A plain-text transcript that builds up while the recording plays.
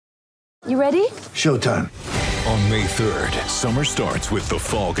You ready? Showtime. On May 3rd, summer starts with The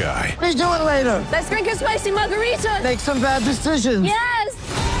Fall Guy. Let's do it later. Let's drink a spicy margarita. Make some bad decisions. Yes!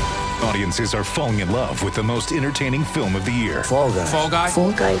 Audiences are falling in love with the most entertaining film of the year. Fall Guy. Fall Guy?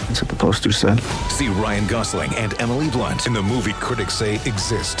 Fall Guy. That's what the poster said. See Ryan Gosling and Emily Blunt in the movie critics say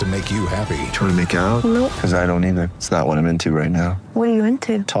exists to make you happy. Trying to make it out? Nope. Because I don't either. It's not what I'm into right now. What are you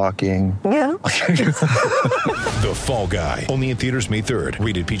into? Talking. Yeah. The Fall Guy. Only in theaters May 3rd.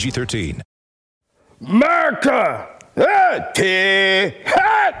 Rated PG-13. America!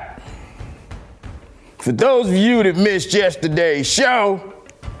 For those of you that missed yesterday's show,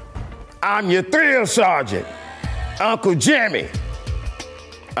 I'm your thrill sergeant, Uncle Jimmy.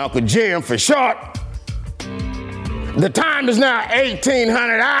 Uncle Jim for short. The time is now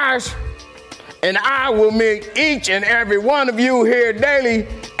 1800 hours, and I will meet each and every one of you here daily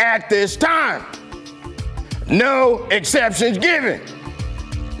at this time. No exceptions given.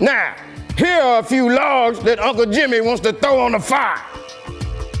 Now, here are a few logs that Uncle Jimmy wants to throw on the fire.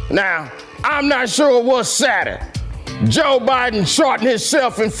 Now, I'm not sure what's sadder. Joe Biden shorting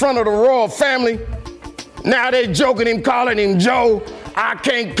himself in front of the royal family. Now they joking him, calling him Joe. I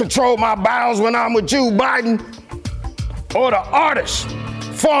can't control my bowels when I'm with you, Biden. Or the artist,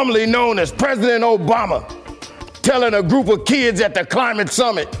 formerly known as President Obama, telling a group of kids at the climate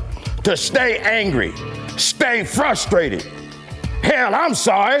summit to stay angry, stay frustrated. Hell, I'm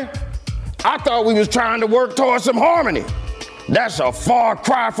sorry. I thought we was trying to work towards some harmony. That's a far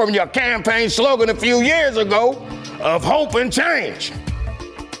cry from your campaign slogan a few years ago of hope and change.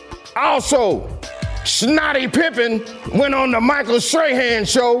 Also, Snotty Pippen went on the Michael Strahan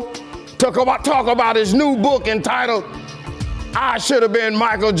show to talk about his new book entitled, I Should Have Been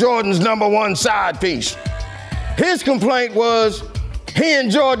Michael Jordan's #1 side piece. His complaint was he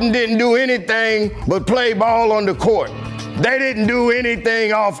and Jordan didn't do anything but play ball on the court. They didn't do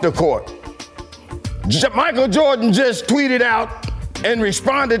anything off the court. Michael Jordan just tweeted out and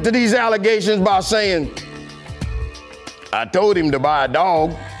responded to these allegations by saying, I told him to buy a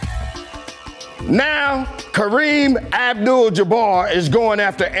dog. Now, Kareem Abdul-Jabbar is going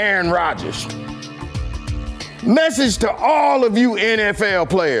after Aaron Rodgers. Message to all of you NFL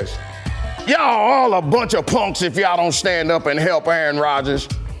players. Y'all all a bunch of punks if y'all don't stand up and help Aaron Rodgers.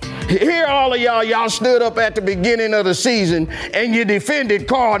 Here all of y'all stood up at the beginning of the season and you defended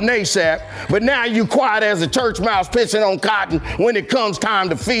Carl Nassib, but now you quiet as a church mouse pissing on cotton when it comes time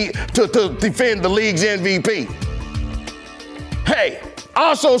to defend the league's MVP. Hey,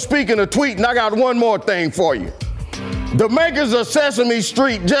 also speaking of tweeting, I got one more thing for you. The makers of Sesame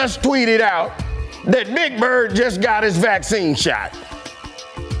Street just tweeted out that Big Bird just got his vaccine shot.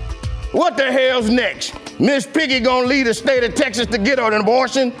 What the hell's next? Miss Piggy gonna leave the state of Texas to get an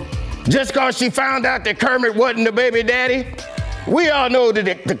abortion just cause she found out that Kermit wasn't the baby daddy? We all know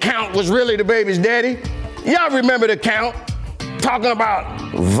that the Count was really the baby's daddy. Y'all remember the Count talking about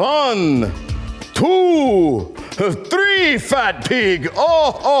 1, 2, 3 fat pig.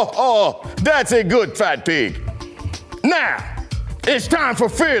 Oh, that's a good fat pig. Now, it's time for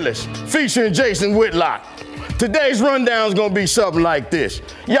Fearless, featuring Jason Whitlock. Today's rundown's gonna be something like this.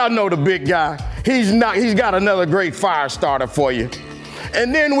 Y'all know the big guy. He's got another great fire starter for you.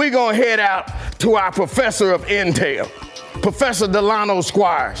 And then we're gonna head out to our professor of Intel, Professor Delano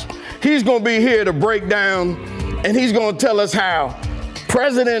Squires. He's gonna be here to break down, and he's gonna tell us how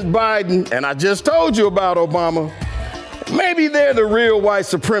President Biden, and I just told you about Obama, maybe they're the real white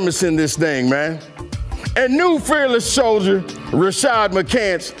supremacists in this thing, man. And new fearless soldier, Rashad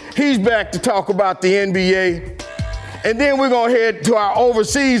McCants, he's back to talk about the NBA. And then we're gonna head to our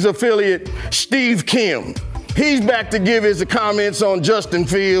overseas affiliate, Steve Kim. He's back to give his comments on Justin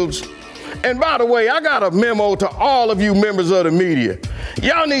Fields. And by the way, I got a memo to all of you members of the media.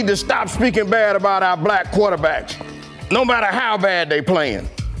 Y'all need to stop speaking bad about our black quarterbacks, no matter how bad they playing.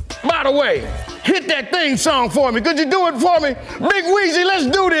 By the way, hit that theme song for me. Could you do it for me? Big Weezy, let's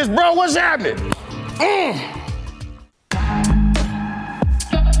do this, bro. What's happening?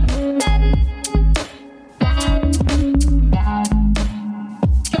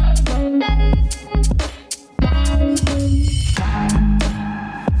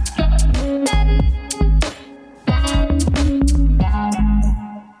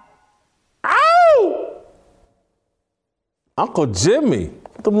 Uncle Jimmy,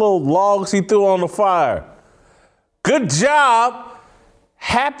 them little logs he threw on the fire. Good job.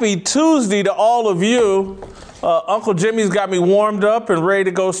 Happy Tuesday to all of you. Uncle Jimmy's got me warmed up and ready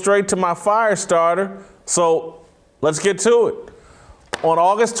to go straight to my fire starter. So let's get to it. On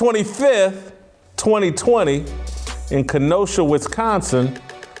August 25th, 2020, in Kenosha, Wisconsin,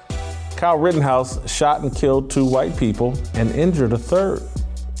 Kyle Rittenhouse shot and killed 2 white people and injured a third.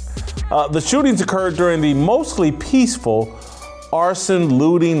 The shootings occurred during the mostly peaceful arson,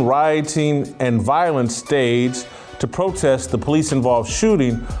 looting, rioting, and violence stage to protest the police-involved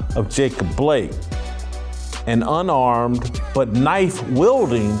shooting of Jacob Blake, an unarmed but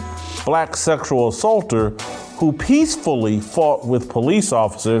knife-wielding black sexual assaulter who peacefully fought with police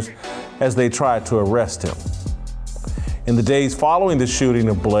officers as they tried to arrest him. In the days following the shooting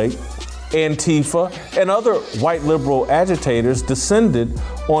of Blake, Antifa and other white liberal agitators descended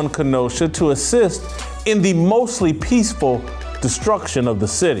on Kenosha to assist in the mostly peaceful destruction of the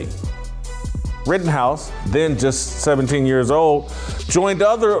city. Rittenhouse, then just 17 years old, joined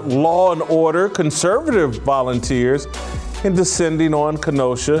other law and order conservative volunteers in descending on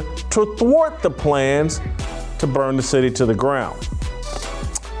Kenosha to thwart the plans to burn the city to the ground.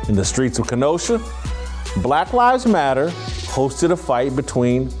 In the streets of Kenosha, Black Lives Matter hosted a fight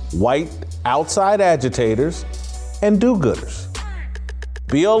between white outside agitators and do-gooders.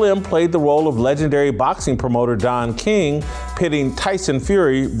 BLM played the role of legendary boxing promoter Don King, pitting Tyson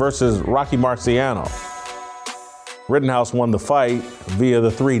Fury versus Rocky Marciano. Rittenhouse won the fight via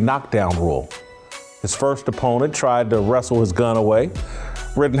the 3 knockdown rule. His first opponent tried to wrestle his gun away.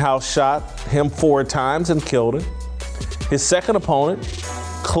 Rittenhouse shot him 4 times and killed him. His second opponent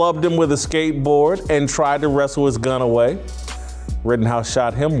clubbed him with a skateboard and tried to wrestle his gun away. Rittenhouse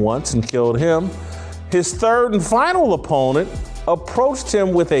shot him once and killed him. His third and final opponent approached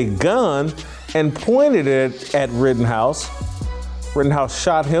him with a gun and pointed it at Rittenhouse. Rittenhouse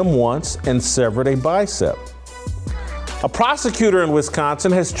shot him once and severed a bicep. A prosecutor in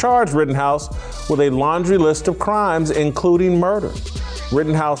Wisconsin has charged Rittenhouse with a laundry list of crimes, including murder.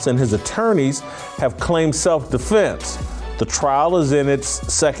 Rittenhouse and his attorneys have claimed self-defense. The trial is in its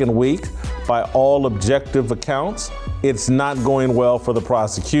second week. By all objective accounts, it's not going well for the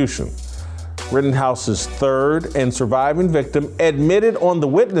prosecution. Rittenhouse's third and surviving victim admitted on the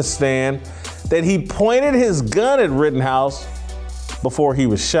witness stand that he pointed his gun at Rittenhouse before he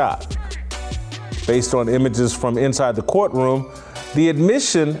was shot. Based on images from inside the courtroom, the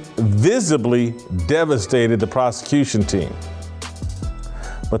admission visibly devastated the prosecution team.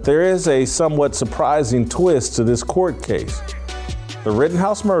 But there is a somewhat surprising twist to this court case. The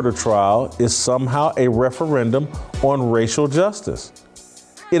Rittenhouse murder trial is somehow a referendum on racial justice.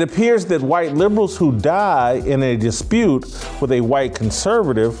 It appears that white liberals who die in a dispute with a white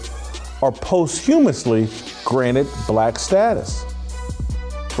conservative are posthumously granted black status.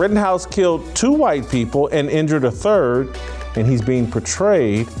 Rittenhouse killed 2 white people and injured a third, and he's being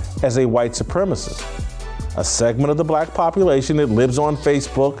portrayed as a white supremacist. A segment of the black population that lives on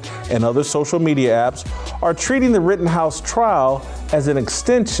Facebook and other social media apps are treating the Rittenhouse trial as an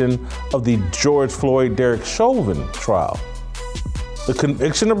extension of the George Floyd Derek Chauvin trial. The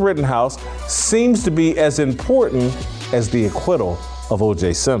conviction of Rittenhouse seems to be as important as the acquittal of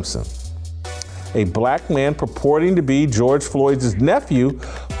O.J. Simpson. A black man purporting to be George Floyd's nephew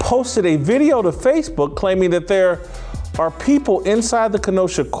posted a video to Facebook claiming that there are people inside the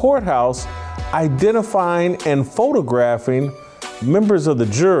Kenosha courthouse identifying and photographing members of the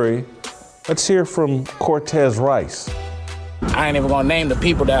jury. Let's hear from Cortez Rice. I ain't even gonna name the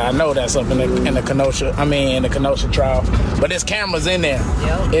people that I know that's up in the Kenosha trial. But there's cameras in there.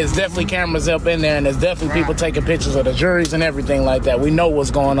 Yep. It's definitely cameras up in there, and there's definitely people taking pictures of the juries and everything like that. We know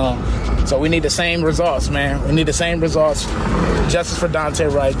what's going on. So we need the same results, man. We need the same results. Justice for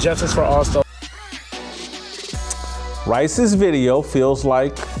Daunte Wright, justice for Austo. Rice's video feels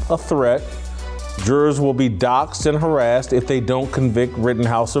like a threat. Jurors will be doxxed and harassed if they don't convict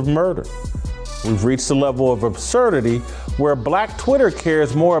Rittenhouse of murder. We've reached a level of absurdity where black Twitter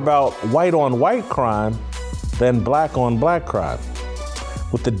cares more about white-on-white crime than black-on-black crime.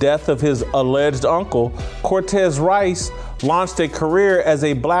 With the death of his alleged uncle, Cortez Rice launched a career as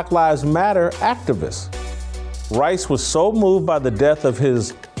a Black Lives Matter activist. Rice was so moved by the death of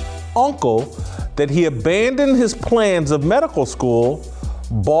his uncle that he abandoned his plans of medical school,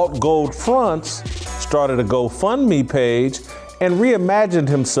 bought gold fronts, started a GoFundMe page, and reimagined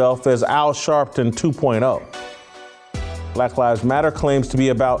himself as Al Sharpton 2.0. Black Lives Matter claims to be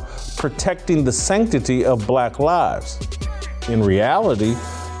about protecting the sanctity of black lives. In reality,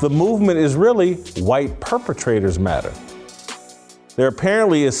 the movement is really white perpetrators matter. There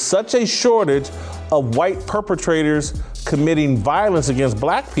apparently is such a shortage of white perpetrators committing violence against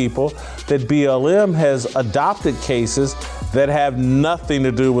black people that BLM has adopted cases that have nothing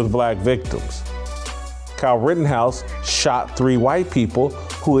to do with black victims. Kyle Rittenhouse shot 3 white people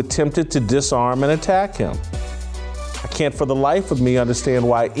who attempted to disarm and attack him. I can't for the life of me understand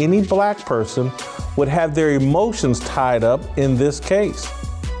why any black person would have their emotions tied up in this case.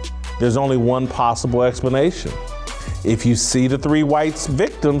 There's only one possible explanation. If you see the 3 white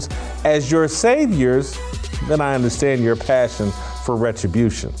victims as your saviors, then I understand your passion for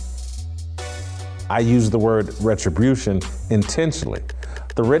retribution. I use the word retribution intentionally.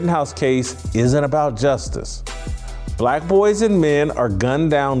 The Rittenhouse case isn't about justice. Black boys and men are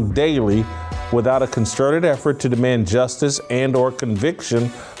gunned down daily without a concerted effort to demand justice and/or conviction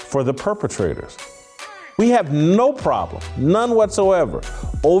for the perpetrators. We have no problem, none whatsoever,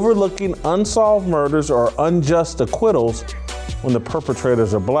 overlooking unsolved murders or unjust acquittals when the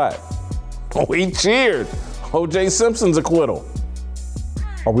perpetrators are black. We cheered O.J. Simpson's acquittal.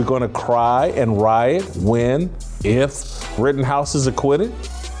 Are we going to cry and riot when, if Rittenhouse is acquitted?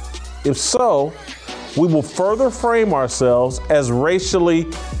 If so, we will further frame ourselves as racially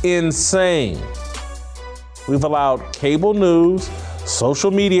insane. We've allowed cable news, social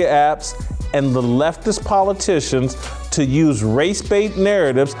media apps, and the leftist politicians to use race-bait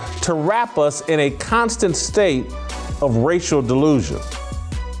narratives to wrap us in a constant state of racial delusion.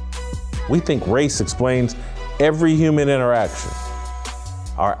 We think race explains every human interaction.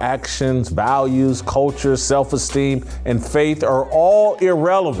 Our actions, values, culture, self-esteem, and faith are all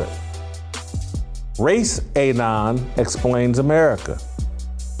irrelevant. Race Anon explains America.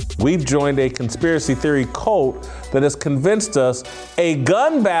 We've joined a conspiracy theory cult that has convinced us a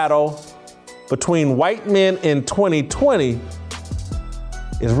gun battle between white men in 2020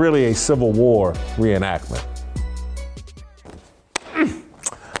 is really a Civil War reenactment.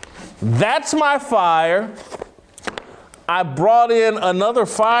 That's my fire. I brought in another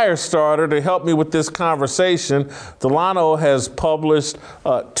fire starter to help me with this conversation. Delano has published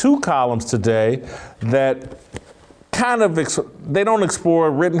 2 columns today that kind of, they don't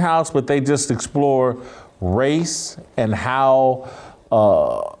explore Rittenhouse, but they just explore race and how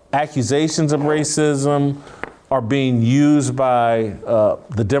accusations of racism are being used by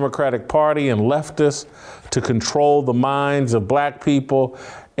the Democratic Party and leftists to control the minds of black people.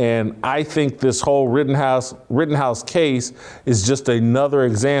 And I think this whole Rittenhouse case is just another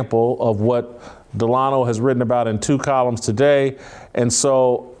example of what Delano has written about in 2 columns today. And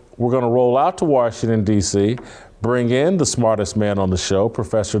so we're going to roll out to Washington, D.C., bring in the smartest man on the show,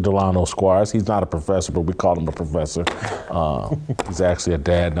 Professor Delano Squires. He's not a professor, but we call him a professor. He's actually a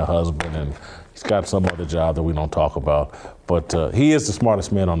dad and a husband, and he's got some other job that we don't talk about. But he is the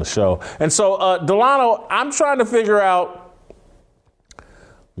smartest man on the show. And so, Delano, I'm trying to figure out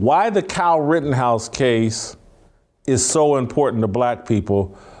why the Kyle Rittenhouse case is so important to black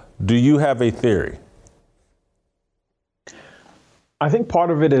people. Do you have a theory? I think part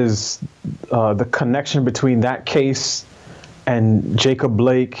of it is the connection between that case and Jacob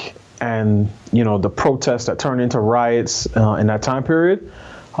Blake and, the protests that turned into riots in that time period.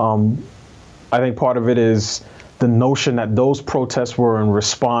 I think part of it is the notion that those protests were in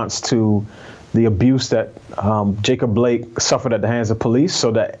response to the abuse that Jacob Blake suffered at the hands of police,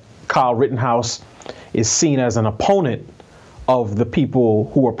 so that Kyle Rittenhouse is seen as an opponent of the people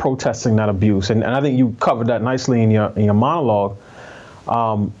who are protesting that abuse. And I think you covered that nicely in your monologue.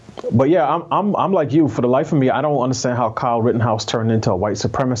 But yeah, I'm like you. For the life of me, I don't understand how Kyle Rittenhouse turned into a white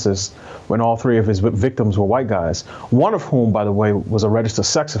supremacist when all 3 of his victims were white guys, one of whom, by the way, was a registered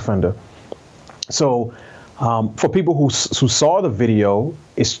sex offender. So for people who saw the video,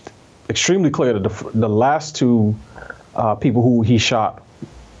 it's extremely clear that the last 2 people who he shot,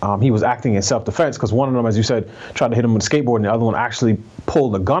 he was acting in self-defense, because one of them, as you said, tried to hit him with a skateboard, and the other one actually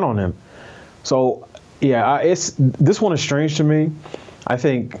pulled a gun on him. So yeah, this one is strange to me. I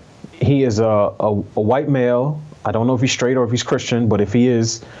think he is a white male. I don't know if he's straight or if he's Christian, but if he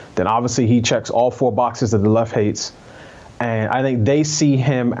is, then obviously he checks all 4 boxes that the left hates. And I think they see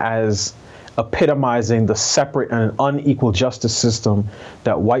him as epitomizing the separate and unequal justice system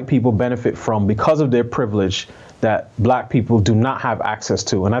that white people benefit from because of their privilege that black people do not have access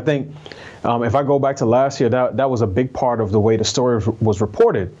to. And I think if I go back to last year, that was a big part of the way the story was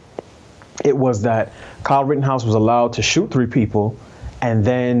reported. It was that Kyle Rittenhouse was allowed to shoot 3 people and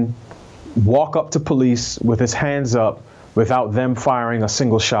then walk up to police with his hands up without them firing a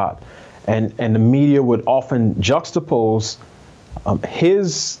single shot. And the media would often juxtapose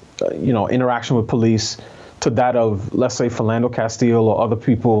his interaction with police to that of, let's say, Philando Castile or other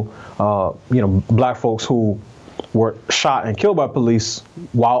people, black folks who were shot and killed by police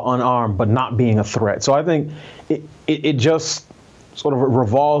while unarmed but not being a threat. So I think it just sort of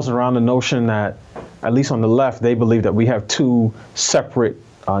revolves around the notion that, at least on the left, they believe that we have 2 separate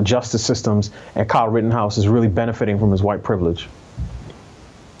justice systems, and Kyle Rittenhouse is really benefiting from his white privilege.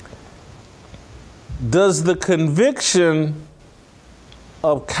 Does the conviction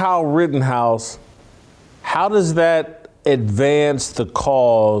of Kyle Rittenhouse, how does that advance the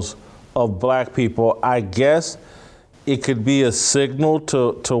cause of black people? I guess it could be a signal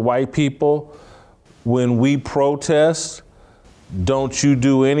to white people when we protest. Don't you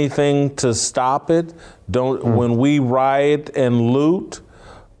do anything to stop it. When we riot and loot,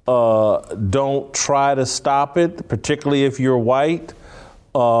 don't try to stop it, particularly if you're white.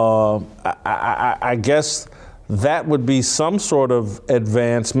 I guess that would be some sort of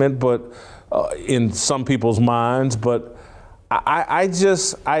advancement, but in some people's minds. But I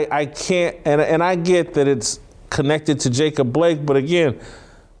can't, and I get that it's connected to Jacob Blake, but again,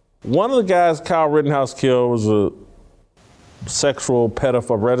 one of the guys Kyle Rittenhouse killed was a sexual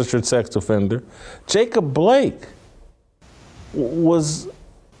pedophile, registered sex offender. Jacob Blake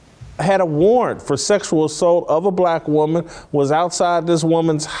had a warrant for sexual assault of a black woman, was outside this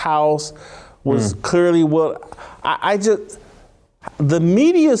woman's house, was clearly the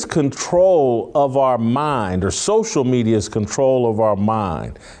media's control of our mind, or social media's control of our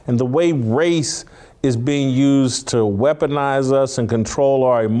mind, and the way race is being used to weaponize us and control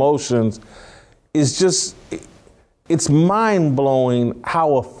our emotions is just, it's mind-blowing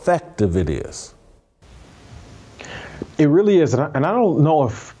how effective it is. It really is, and I don't know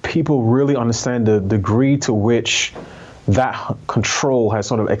if people really understand the degree to which that control has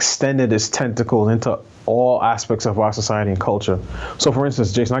sort of extended its tentacles into all aspects of our society and culture. So for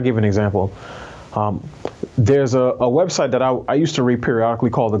instance, Jason, I'll give you an example. There's a website that I used to read periodically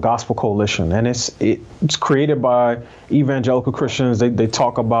called the Gospel Coalition, and it's created by evangelical Christians. They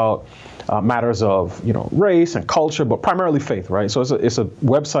talk about matters of race and culture, but primarily faith, right? So it's a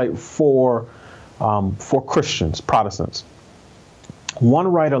website for Christians, Protestants. One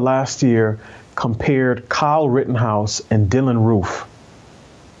writer last year compared Kyle Rittenhouse and Dylan Roof,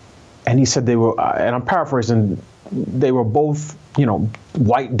 and he said they were, and I'm paraphrasing, they were both,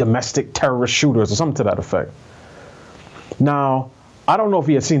 white domestic terrorist shooters or something to that effect. Now, I don't know if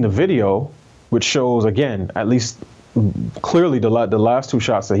he had seen the video, which shows, again, at least clearly the last two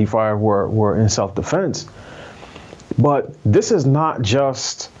shots that he fired were in self-defense. But this is not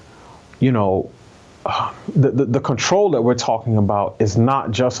just, the control that we're talking about is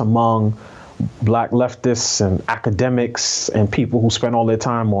not just among black leftists and academics and people who spend all their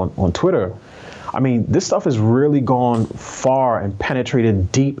time on Twitter. I mean, this stuff has really gone far and penetrated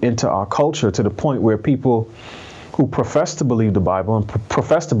deep into our culture to the point where people who profess to believe the Bible and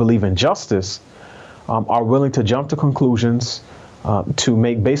profess to believe in justice are willing to jump to conclusions, to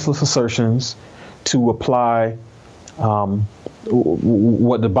make baseless assertions, to apply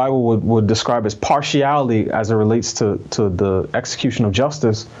what the Bible would describe as partiality as it relates to the execution of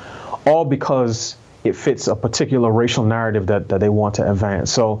justice, all because it fits a particular racial narrative that they want to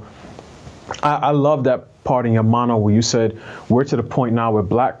advance. So I love that part in your mono where you said we're to the point now where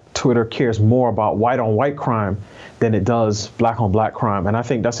black Twitter cares more about white on white crime than it does black on black crime. And I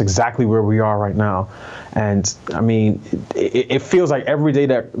think that's exactly where we are right now. And I mean, it feels like every day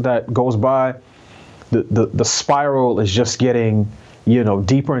that goes by, the spiral is just getting,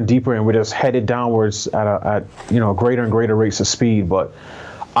 deeper and deeper, and we're just headed downwards at greater and greater rates of speed. But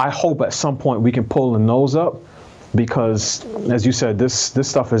I hope at some point we can pull the nose up, because, as you said, this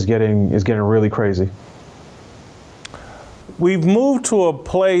stuff is getting really crazy. We've moved to a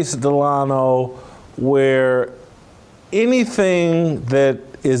place, Delano, where anything that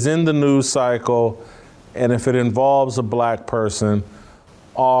is in the news cycle, and if it involves a black person,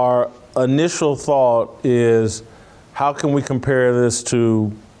 our initial thought is, how can we compare this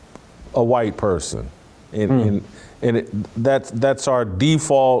to a white person? And that's our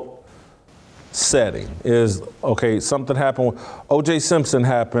default setting is, okay, something happened. O.J. Simpson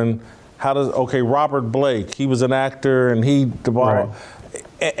happened. Robert Blake, he was an actor and he devolved.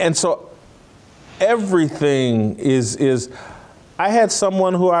 Right. And so everything is, I had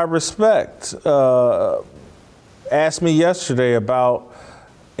someone who I respect ask me yesterday about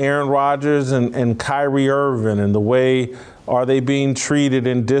Aaron Rodgers and Kyrie Irving and the way are they being treated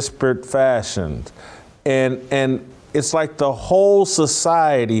in disparate fashions. And it's like the whole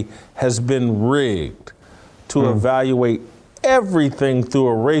society has been rigged to evaluate everything through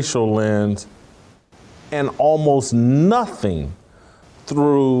a racial lens and almost nothing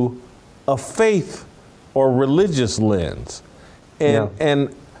through a faith or religious lens.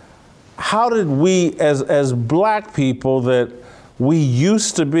 And how did we, as black people that we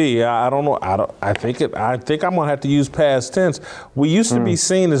used to be, I think I'm gonna have to use past tense. We used to be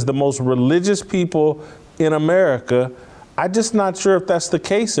seen as the most religious people in America. I'm just not sure if that's the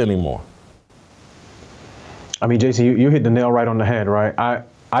case anymore. I mean, Jason, you hit the nail right on the head, right?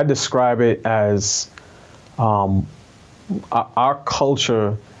 I describe it as our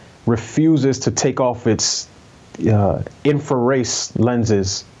culture refuses to take off its infra-race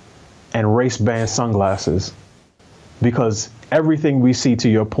lenses and race-band sunglasses because everything we see, to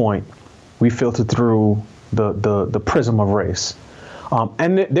your point, we filter through the prism of race.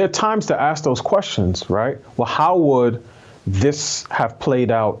 And there are times to ask those questions, right? Well, how would this have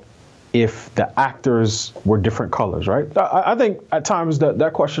played out if the actors were different colors, right? I think at times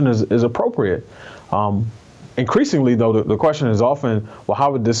that question is appropriate. Increasingly, though, the question is often, well,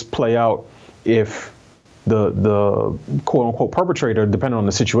 how would this play out if the quote unquote perpetrator, depending on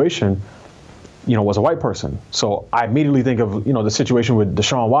the situation, was a white person? So I immediately think of, the situation with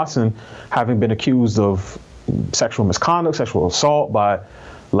Deshaun Watson having been accused of sexual misconduct, sexual assault by,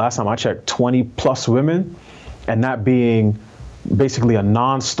 last time I checked, 20 plus women, and that being basically a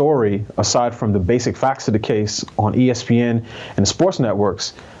non-story aside from the basic facts of the case on ESPN and the sports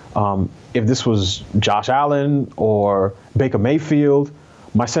networks. If this was Josh Allen or Baker Mayfield,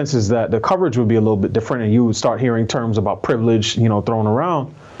 my sense is that the coverage would be a little bit different, and you would start hearing terms about privilege, thrown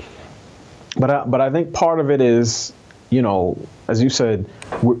around. But I think part of it is, as you said,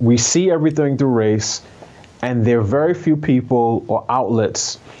 we see everything through race, and there are very few people or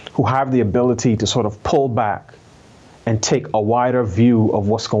outlets who have the ability to sort of pull back and take a wider view of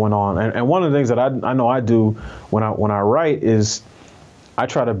what's going on. And one of the things that I know I do when I write is I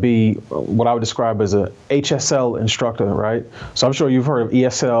try to be what I would describe as a HSL instructor, right? So I'm sure you've heard of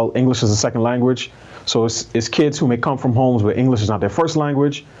ESL, English as a second language. So it's kids who may come from homes where English is not their first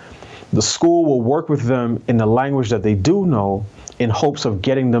language. The school will work with them in the language that they do know in hopes of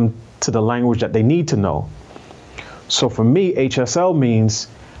getting them to the language that they need to know. So for me, HSL means,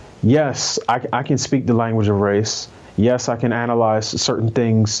 yes, I can speak the language of race. Yes, I can analyze certain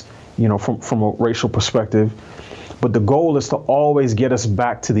things, from a racial perspective. But the goal is to always get us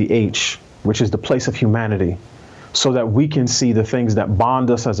back to the H, which is the place of humanity, so that we can see the things that bond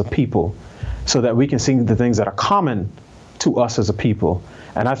us as a people, so that we can see the things that are common to us as a people.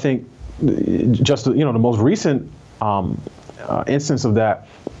 And I think just, the most recent instance of that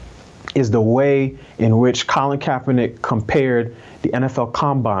is the way in which Colin Kaepernick compared the NFL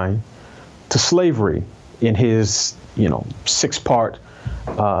Combine to slavery in his, 6-part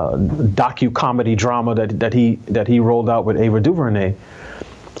docu-comedy drama that he rolled out with Ava DuVernay.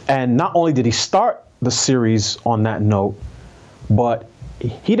 And not only did he start the series on that note, but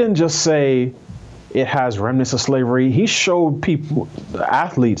he didn't just say it has remnants of slavery. He showed people,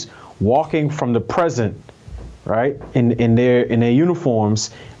 athletes, walking from the present, right, in their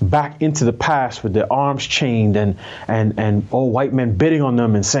uniforms back into the past with their arms chained and old white men bidding on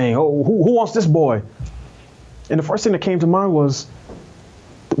them and saying, oh, who wants this boy? And the first thing that came to mind was,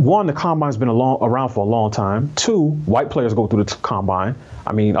 one, the combine's been around for a long time. Two, white players go through the combine.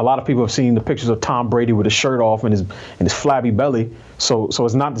 I mean, a lot of people have seen the pictures of Tom Brady with his shirt off and his flabby belly. So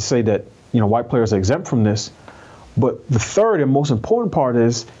it's not to say that, white players are exempt from this. But the third and most important part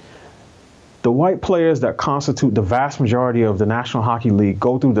is the white players that constitute the vast majority of the National Hockey League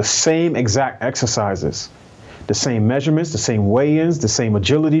go through the same exact exercises, the same measurements, the same weigh-ins, the same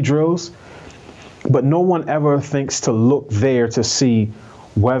agility drills. But no one ever thinks to look there to see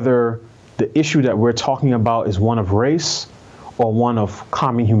whether the issue that we're talking about is one of race or one of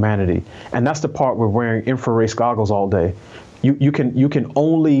common humanity. And that's the part we're wearing infrared goggles all day. You can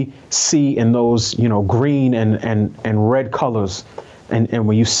only see in those, green and red colors. And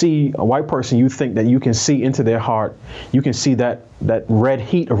when you see a white person, you think that you can see into their heart. You can see that red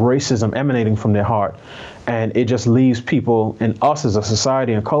heat of racism emanating from their heart. And it just leaves people and us as a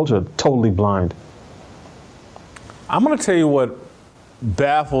society and culture totally blind. I'm going to tell you what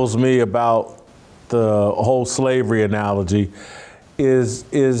baffles me about the whole slavery analogy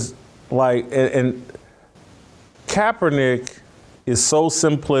is like, and Kaepernick is so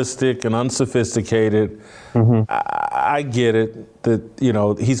simplistic and unsophisticated. Mm-hmm. I get it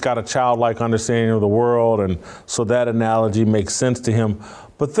that, he's got a childlike understanding of the world, and so that analogy makes sense to him.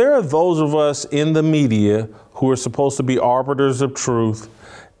 But there are those of us in the media who are supposed to be arbiters of truth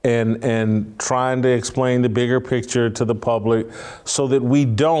and trying to explain the bigger picture to the public so that we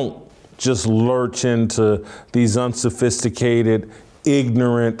don't just lurch into these unsophisticated,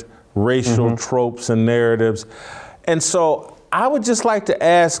 ignorant racial tropes and narratives. And so I would just like to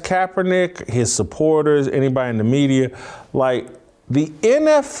ask Kaepernick, his supporters, anybody in the media, like, the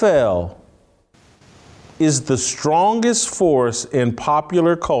NFL is the strongest force in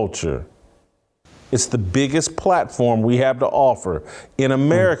popular culture. It's the biggest platform we have to offer in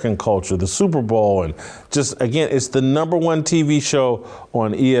American culture, the Super Bowl. And just, again, it's the #1 TV show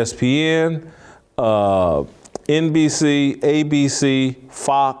on ESPN, NBC, ABC,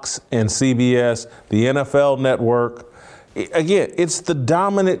 Fox, and CBS, the NFL Network. Again, it's the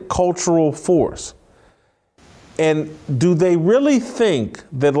dominant cultural force. And do they really think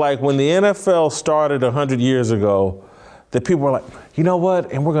that, like, when the NFL started 100 years ago, that people are like, you know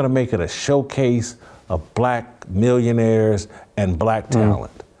what? And we're going to make it a showcase of black millionaires and black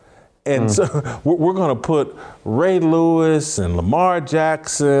talent. And so we're going to put Ray Lewis and Lamar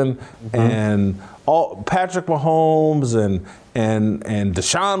Jackson and all Patrick Mahomes and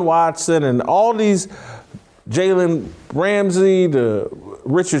Deshaun Watson and all these, Jalen Ramsey,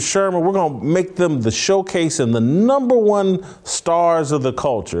 Richard Sherman. We're going to make them the showcase and the number one stars of the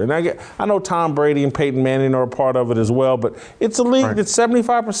culture. And I know Tom Brady and Peyton Manning are a part of it as well, but it's a league that's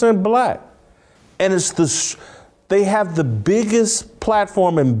 75% black. And they have the biggest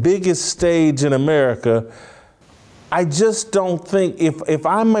platform and biggest stage in America. I just don't think, if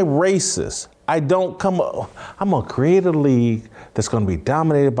I'm a racist, I'm gonna create a league that's gonna be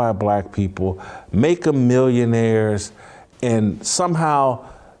dominated by black people, make them millionaires, and somehow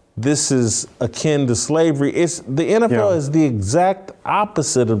this is akin to slavery. The NFL is the exact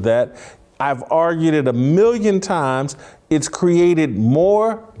opposite of that. I've argued it 1,000,000 times. It's created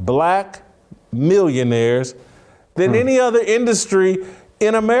more black millionaires than any other industry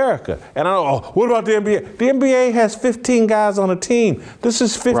in America. And I know, what about the NBA? The NBA has 15 guys on a team. This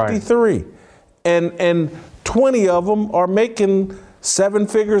is 53. And 20 of them are making 7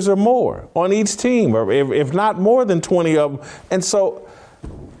 figures or more on each team, or if not more than 20 of them. And so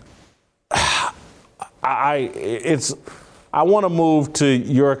I want to move to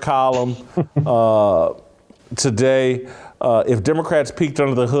your column today. If Democrats peeked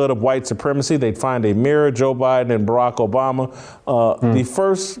under the hood of white supremacy, they'd find a mirror, Joe Biden and Barack Obama. The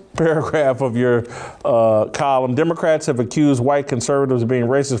first paragraph of your column, Democrats have accused white conservatives of being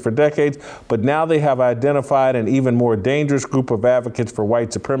racist for decades, but now they have identified an even more dangerous group of advocates for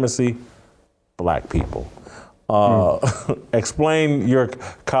white supremacy, black people. Explain your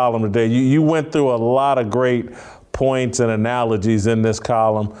column today. You went through a lot of great points and analogies in this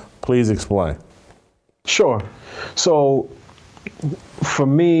column. Please explain. Sure. So for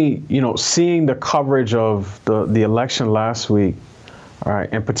me, seeing the coverage of the election last week, all right,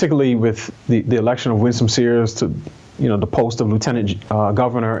 and particularly with the election of Winsome Sears to, the post of lieutenant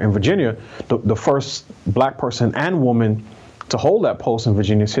governor in Virginia, the first black person and woman to hold that post in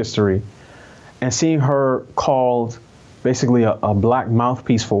Virginia's history, and seeing her called basically a black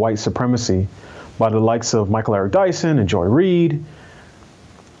mouthpiece for white supremacy by the likes of Michael Eric Dyson and Joy Reid,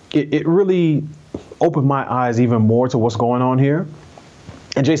 it really opened my eyes even more to what's going on here.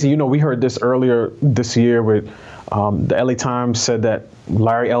 And Jason, we heard this earlier this year with the LA Times said that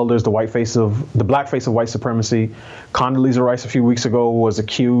Larry Elder's the black face of white supremacy. Condoleezza Rice a few weeks ago was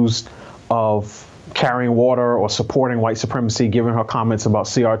accused of carrying water or supporting white supremacy, given her comments about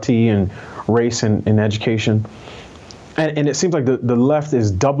CRT and race and education. And it seems like the left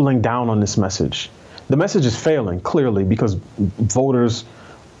is doubling down on this message. The message is failing, clearly, because voters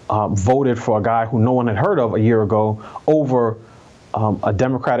voted for a guy who no one had heard of a year ago over a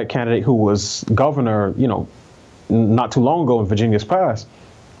Democratic candidate who was governor, not too long ago in Virginia's past.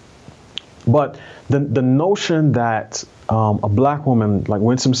 But the notion that a black woman like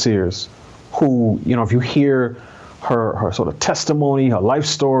Winsome Sears, who, if you hear her sort of testimony, her life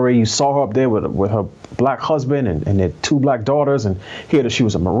story, you saw her up there with her black husband and their 2 black daughters, and hear that she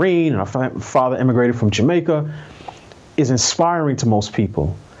was a Marine and her father immigrated from Jamaica, is inspiring to most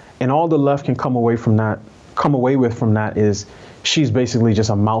people. And all the left can come away with from that is she's basically just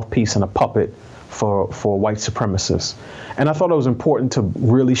a mouthpiece and a puppet for white supremacists. And I thought it was important to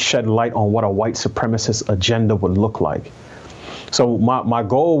really shed light on what a white supremacist agenda would look like. So my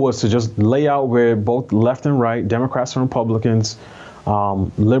goal was to just lay out where both left and right, Democrats and Republicans,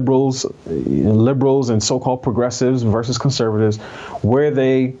 liberals and so-called progressives versus conservatives, where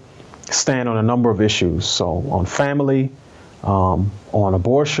they stand on a number of issues. So on family, on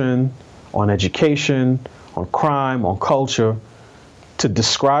abortion, on education, on crime, on culture, to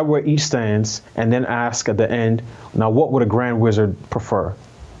describe where each stands, and then ask at the end, now what would a grand wizard prefer?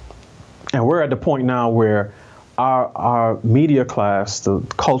 And we're at the point now where our media class, the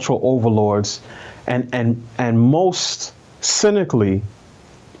cultural overlords, and most cynically,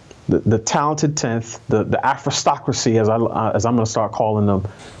 the talented 10th, the Afrostocracy, as I'm going to start calling them,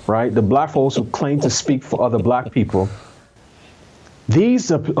 right? The black folks who claim to speak for other black people.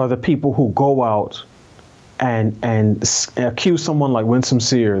 These are the people who go out and accuse someone like Winsome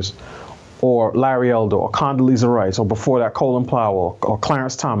Sears or Larry Elder or Condoleezza Rice, or before that Colin Powell or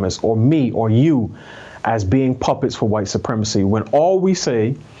Clarence Thomas or me or you as being puppets for white supremacy, when all we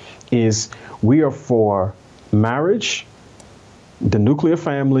say is we are for marriage, the nuclear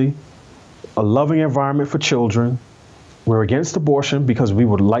family, a loving environment for children. We're against abortion because we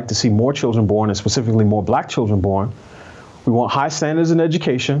would like to see more children born, and specifically more black children born. We want high standards in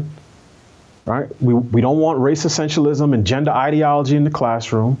education. right? We don't want race essentialism and gender ideology in the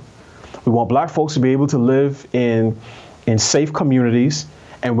classroom. We want black folks to be able to live in safe communities.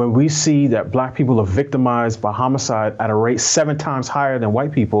 And when we see that black people are victimized by homicide at a rate 7 times higher than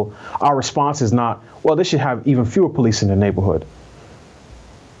white people, our response is not, well, they should have even fewer police in the neighborhood,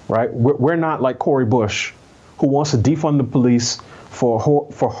 right? We're not like Cori Bush, who wants to defund the police for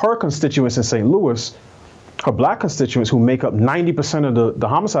her constituents in St. Louis, her black constituents who make up 90% of the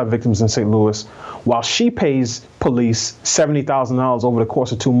homicide victims in St. Louis, while she pays police $70,000 over the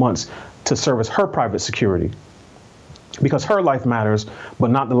course of 2 months to service her private security. Because her life matters,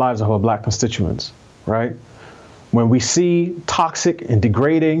 but not the lives of her black constituents, right? When we see toxic and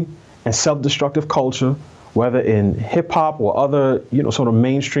degrading and self-destructive culture, whether in hip hop or other, sort of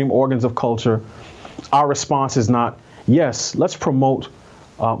mainstream organs of culture, our response is not, yes, let's promote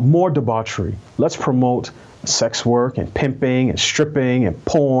more debauchery. Let's promote sex work and pimping and stripping and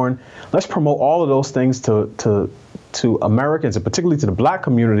porn. Let's promote all of those things to Americans, and particularly to the black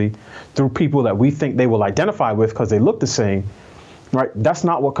community, through people that we think they will identify with because they look the same, right? That's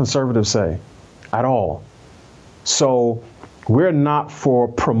not what conservatives say at all. So we're not for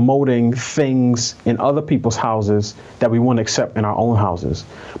promoting things in other people's houses that we want to accept in our own houses.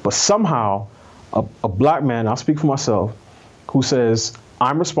 But somehow a black man, I'll speak for myself, who says,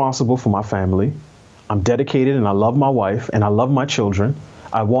 I'm responsible for my family, I'm dedicated and I love my wife and I love my children,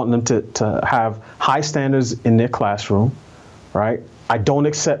 I want them to have high standards in their classroom, right? I don't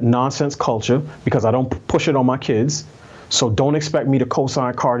accept nonsense culture because I don't push it on my kids. So don't expect me to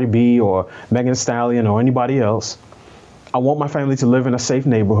co-sign Cardi B or Megan Thee Stallion or anybody else. I want my family to live in a safe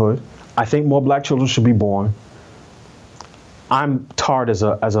neighborhood. I think more black children should be born. I'm tarred as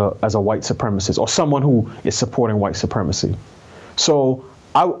a white supremacist or someone who is supporting white supremacy. So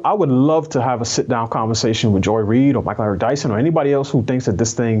I would love to have a sit-down conversation with Joy Reid or Michael Eric Dyson or anybody else who thinks that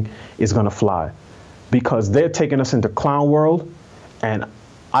this thing is going to fly, because they're taking us into clown world, and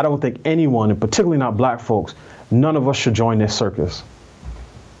I don't think anyone, and particularly not black folks, none of us should join this circus.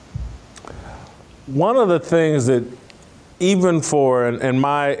 One of the things that even for, and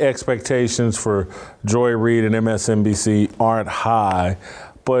my expectations for Joy Reid and MSNBC aren't high,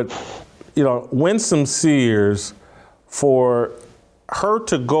 but, Winsome Sears, for her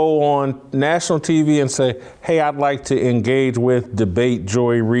to go on national TV and say, hey, I'd like to engage with, debate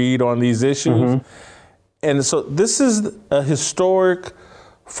Joy Reid on these issues. Mm-hmm. And so this is a historic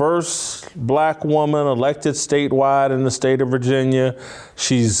first black woman elected statewide in the state of Virginia.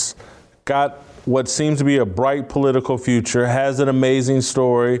 She's got what seems to be a bright political future, has an amazing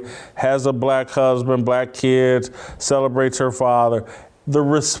story, has a black husband, black kids, celebrates her father. The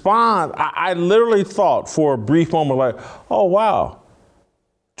response, I literally thought for a brief moment, like, oh, wow.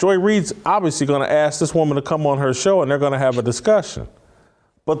 Joy Reid's obviously going to ask this woman to come on her show and they're going to have a discussion.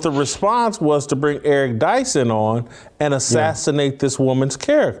 But the response was to bring Eric Dyson on and assassinate this woman's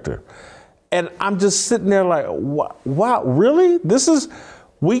character. And I'm just sitting there like, wow, really?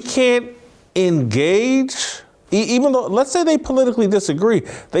 We can't engage? Even though, let's say they politically disagree,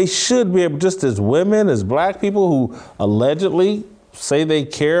 they should be able, just as women, as black people who allegedly say they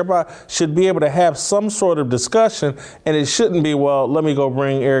care about, should be able to have some sort of discussion, and it shouldn't be, well, let me go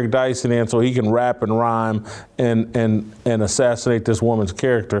bring Eric Dyson in so he can rap and rhyme and assassinate this woman's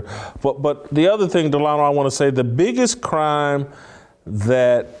character. But the other thing, Delano, I want to say, the biggest crime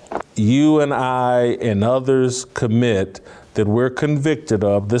that you and I and others commit that we're convicted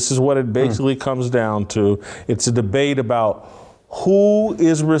of, this is what it basically comes down to. It's a debate about who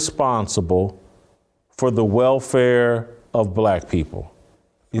is responsible for the welfare of black people.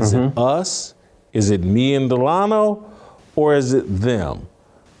 Is it us? Is it me and Delano? Or is it them?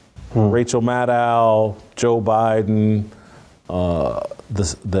 Rachel Maddow, Joe Biden,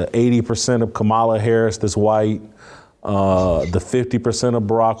 the 80% of Kamala Harris that's white, the 50% of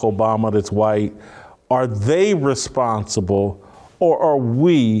Barack Obama that's white. Are they responsible, or are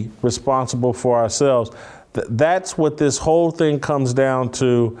we responsible for ourselves? That's what this whole thing comes down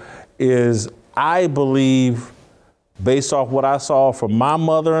to, is I believe, based off what I saw from my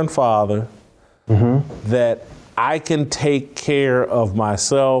mother and father, that I can take care of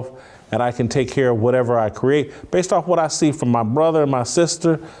myself and I can take care of whatever I create. Based off what I see from my brother and my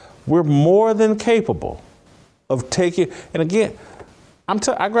sister, we're more than capable of taking, and again,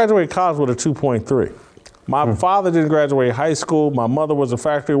 I graduated college with a 2.3. My father didn't graduate high school. My mother was a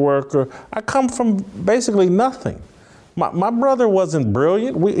factory worker. I come from basically nothing. My brother wasn't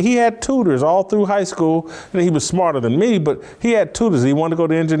brilliant. He had tutors all through high school, and he was smarter than me, but he had tutors. He wanted to go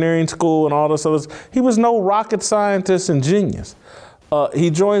to engineering school and all this other stuff. He was no rocket scientist and genius. He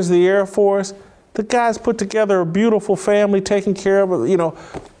joins the Air Force. The guy's put together a beautiful family, taking care of it.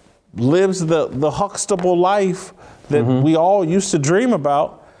 lives the Huxtable life that we all used to dream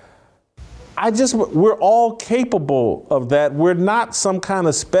about. We're all capable of that. We're not some kind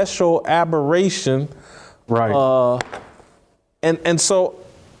of special aberration. Right. And so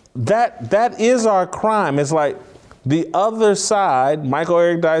that is our crime. It's like the other side, Michael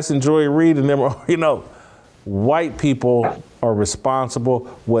Eric Dyson, Joy Reid, and them, white people are responsible.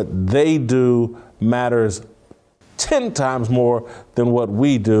 What they do matters 10 times more than what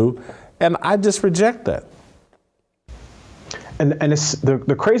we do. And I just reject that. And it's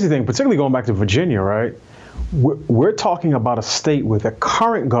the crazy thing, particularly going back to Virginia, right? We're talking about a state where the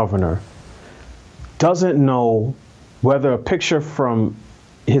current governor doesn't know whether a picture from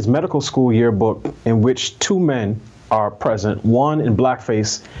his medical school yearbook in which two men are present, one in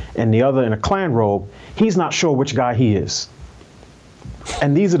blackface and the other in a Klan robe, he's not sure which guy he is.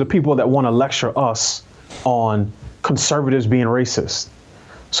 And these are the people that want to lecture us on conservatives being racist.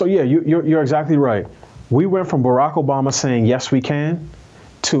 So yeah, you're exactly right. We went from Barack Obama saying, yes, we can,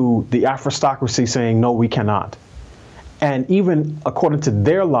 to the Afrostocracy saying, no, we cannot. And even according to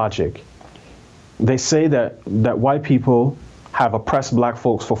their logic, they say that white people have oppressed black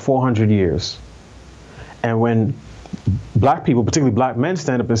folks for 400 years. And when black people, particularly black men,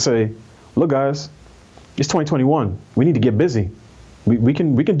 stand up and say, look, guys, it's 2021. We need to get busy. We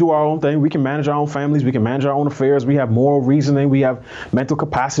can do our own thing. We can manage our own families. We can manage our own affairs. We have moral reasoning. We have mental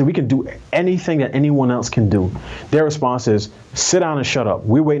capacity. We can do anything that anyone else can do. Their response is, sit down and shut up.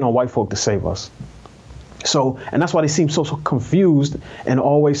 We're waiting on white folk to save us. So, and that's why they seem so confused and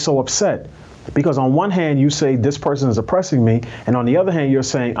always so upset. Because on one hand, you say this person is oppressing me, and on the other hand, you're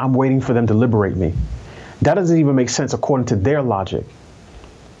saying I'm waiting for them to liberate me. That doesn't even make sense according to their logic.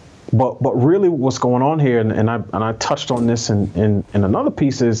 But really what's going on here, and I touched on this in another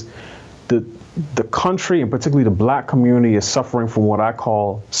piece, is the country, and particularly the black community, is suffering from what I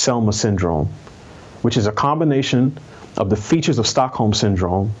call Selma syndrome, which is a combination of the features of Stockholm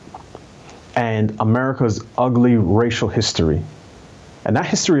syndrome and America's ugly racial history. And that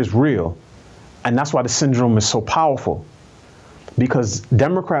history is real. And that's why the syndrome is so powerful, because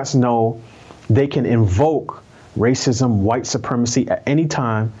Democrats know they can invoke racism, white supremacy at any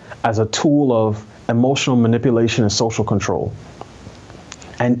time as a tool of emotional manipulation and social control.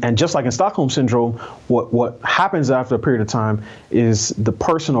 And just like in Stockholm syndrome, what happens after a period of time is the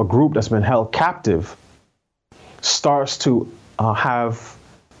person or group that's been held captive starts to have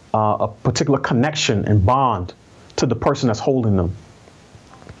a particular connection and bond to the person that's holding them.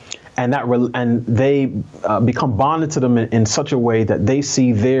 And they become bonded to them in such a way that they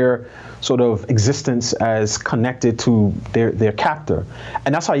see their sort of existence as connected to their captor.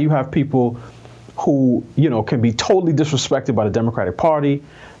 And that's how you have people who, can be totally disrespected by the Democratic Party,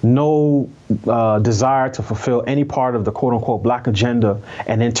 no desire to fulfill any part of the quote unquote black agenda,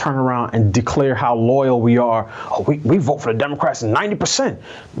 and then turn around and declare how loyal we are. Oh, we vote for the Democrats, and 90%.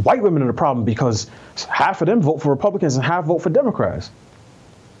 White women are the problem because half of them vote for Republicans and half vote for Democrats.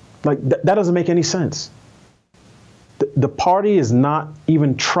 Like, that doesn't make any sense. The party is not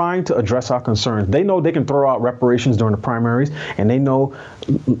even trying to address our concerns. They know they can throw out reparations during the primaries, and they know,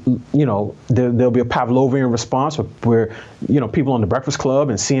 there'll be a Pavlovian response where people on the Breakfast Club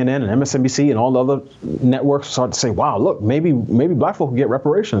and CNN and MSNBC and all the other networks start to say, wow, look, maybe black folk can get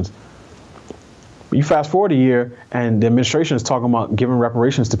reparations. You fast forward a year, and the administration is talking about giving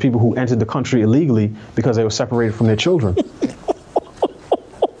reparations to people who entered the country illegally because they were separated from their children.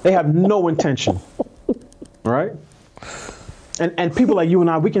 They have no intention, right? And people like you and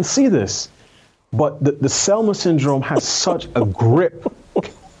I, we can see this, but the Selma syndrome has such a grip,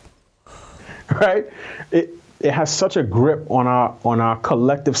 right? It has such a grip on our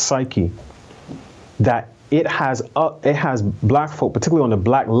collective psyche that it has black folk, particularly on the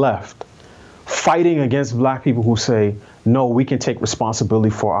black left, fighting against black people who say, no, we can take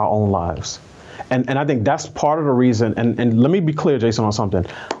responsibility for our own lives. And I think that's part of the reason, and let me be clear, Jason, on something.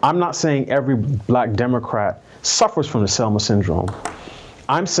 I'm not saying every black Democrat suffers from the Selma syndrome.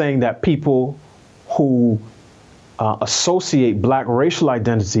 I'm saying that people who associate black racial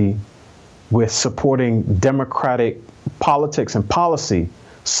identity with supporting democratic politics and policy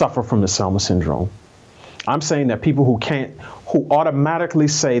suffer from the Selma syndrome. I'm saying that people who automatically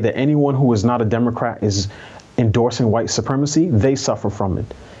say that anyone who is not a Democrat is endorsing white supremacy, they suffer from it.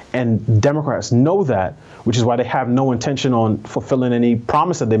 And Democrats know that, which is why they have no intention on fulfilling any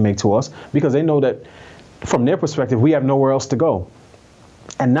promise that they make to us, because they know that from their perspective, we have nowhere else to go.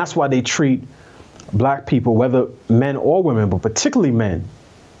 And that's why they treat black people, whether men or women, but particularly men,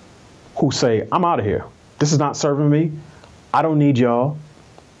 who say, I'm out of here. This is not serving me. I don't need y'all.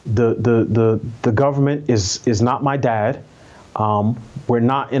 The government is not my dad. We're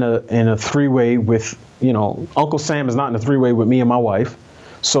not in a three-way with, Uncle Sam is not in a three-way with me and my wife.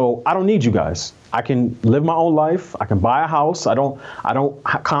 So I don't need you guys. I can live my own life. I can buy a house. I don't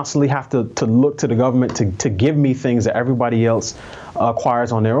constantly have to look to the government to give me things that everybody else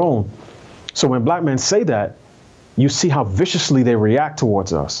acquires on their own. So when black men say that, you see how viciously they react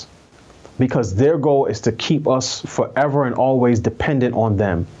towards us, because their goal is to keep us forever and always dependent on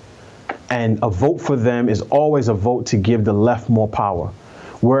them. And a vote for them is always a vote to give the left more power.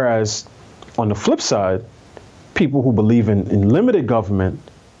 Whereas on the flip side, people who believe in limited government,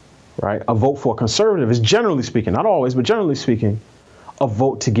 right, a vote for a conservative is, generally speaking, not always, but generally speaking, a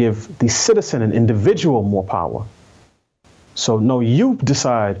vote to give the citizen and individual more power. So no, you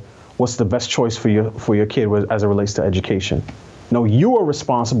decide what's the best choice for your kid as it relates to education. No, you are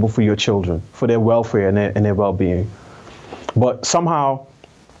responsible for your children, for their welfare and their well-being. But somehow,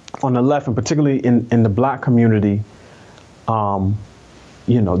 on the left, and particularly in the black community, the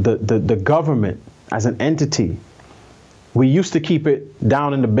government as an entity, we used to keep it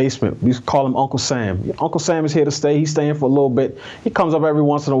down in the basement. We used to call him Uncle Sam. Uncle Sam is here to stay. He's staying for a little bit. He comes up every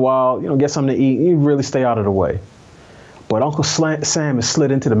once in a while, get something to eat. You really stay out of the way. But Uncle Sam has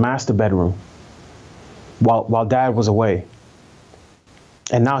slid into the master bedroom while Dad was away.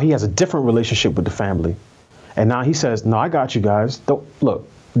 And now he has a different relationship with the family. And now he says, no, I got you guys. Look,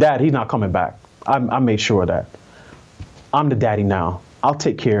 Dad, he's not coming back. I made sure of that. I'm the daddy now. I'll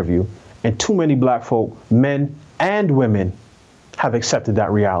take care of you. And too many black folk, men and women, have accepted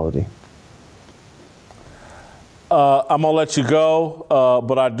that reality. I'm gonna let you go,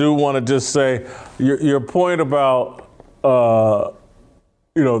 but I do want to just say your point about,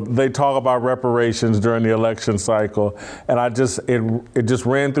 they talk about reparations during the election cycle, and it just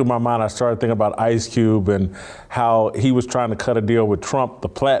ran through my mind. I started thinking about Ice Cube and how he was trying to cut a deal with Trump, the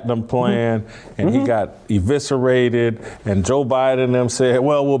Platinum Plan, and he got eviscerated. And Joe Biden and them said,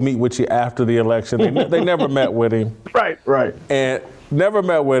 "Well, we'll meet with you after the election." They never met with him. Right. And never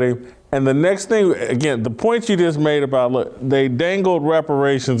met with him. And the next thing, again, the point you just made about, look, they dangled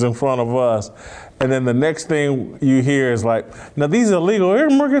reparations in front of us. And then the next thing you hear is like, now these illegal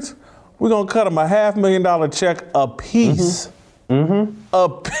immigrants, we're going to cut them a $500,000 check a piece.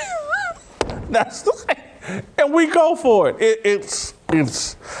 That's the thing. And we go for it. It's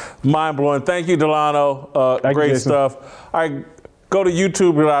mind-blowing. Thank you, Delano. Great stuff. All right, go to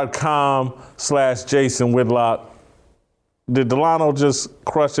youtube.com/Jason Whitlock. Did Delano just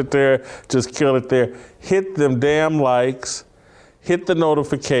crush it there? Just kill it there? Hit them damn likes. Hit the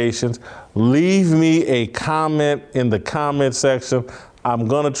notifications. Leave me a comment in the comment section. I'm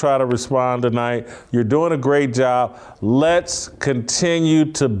going to try to respond tonight. You're doing a great job. Let's continue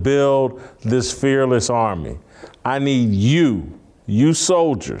to build this fearless army. I need you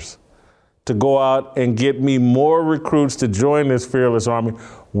soldiers, to go out and get me more recruits to join this fearless army.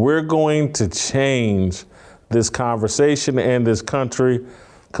 We're going to change this conversation and this country,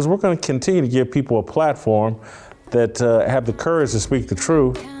 because we're going to continue to give people a platform that have the courage to speak the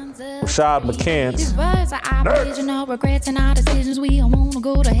truth. Rashad McCants. These words are outrage and all regrets and our decisions. We all want to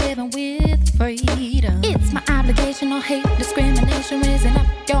go to heaven with freedom. It's my obligation, no hate, discrimination, raising up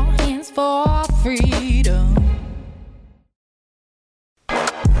your hands for freedom.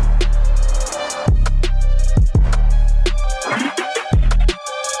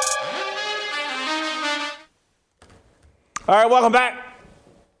 All right, welcome back.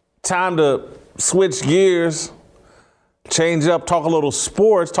 Time to switch gears, change up, talk a little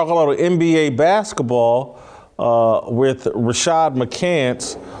sports, talk a little NBA basketball with Rashad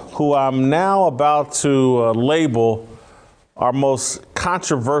McCants, who I'm now about to label our most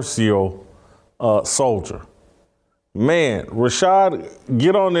controversial soldier. Man, Rashad,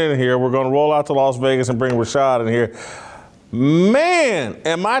 get on in here. We're going to roll out to Las Vegas and bring Rashad in here. Man,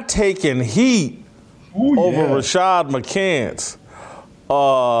 am I taking heat over Rashad McCants.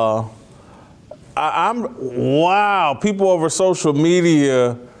 Wow, people over social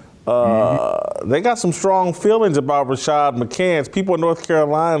media, they got some strong feelings about Rashad McCants. People in North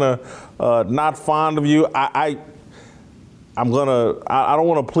Carolina not fond of you. I don't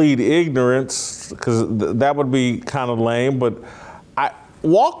want to plead ignorance, because that would be kind of lame, but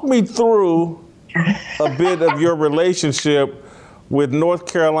walk me through a bit of your relationship with North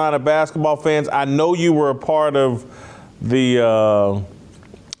Carolina basketball fans. I know you were a part of the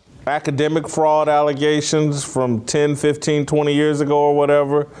academic fraud allegations from 10, 15, 20 years ago or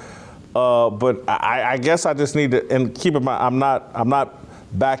whatever. But I guess I just need to, and keep in mind, I'm not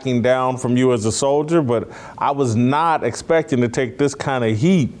backing down from you as a soldier, but I was not expecting to take this kind of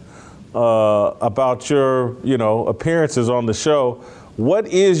heat about your, appearances on the show. What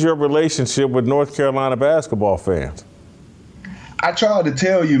is your relationship with North Carolina basketball fans? I tried to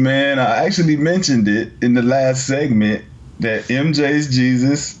tell you, man. I actually mentioned it in the last segment that MJ's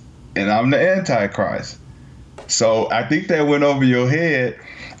Jesus and I'm the Antichrist. So I think that went over your head.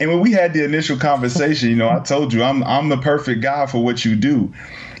 And when we had the initial conversation, you know, I told you I'm the perfect guy for what you do.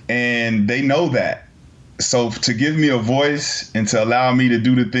 And they know that. So to give me a voice and to allow me to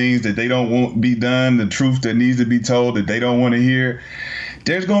do the things that they don't want be done, the truth that needs to be told that they don't want to hear,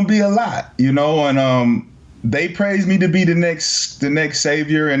 there's going to be a lot, you know, and they praised me to be the next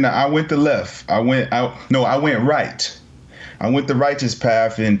savior, and I went the left. I went right. I went the righteous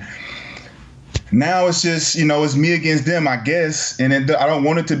path, and now it's just, you know, it's me against them, I guess, and I don't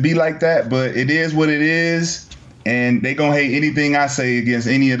want it to be like that, but it is what it is. And they gonna hate anything I say against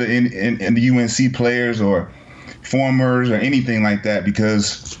any of the in the UNC players or formers or anything like that,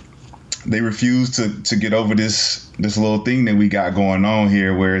 because they refuse to get over this little thing that we got going on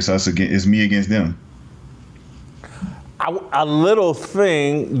here, where it's me against them. A little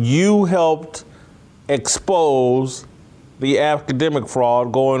thing, you helped expose the academic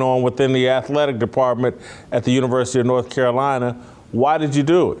fraud going on within the athletic department at the University of North Carolina. Why did you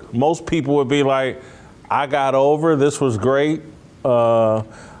do it? Most people would be like, I got over, this was great.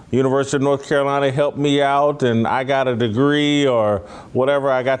 University of North Carolina helped me out and I got a degree or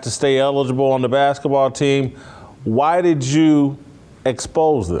whatever. I got to stay eligible on the basketball team. Why did you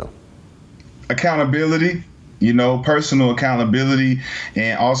expose them? Accountability, you know, personal accountability,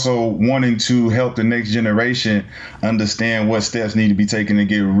 and also wanting to help the next generation understand what steps need to be taken to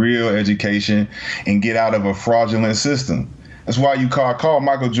get real education and get out of a fraudulent system. That's why you call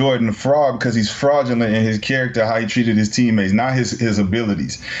Michael Jordan a fraud, because he's fraudulent in his character, how he treated his teammates, not his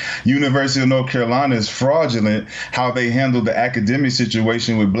abilities. University of North Carolina is fraudulent how they handled the academic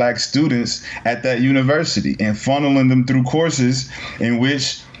situation with black students at that university and funneling them through courses in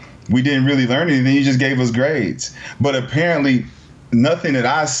which we didn't really learn anything. You just gave us grades. But apparently nothing that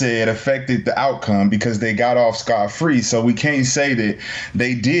I said affected the outcome because they got off scot-free. So we can't say that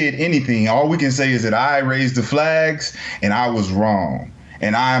they did anything. All we can say is that I raised the flags and I was wrong.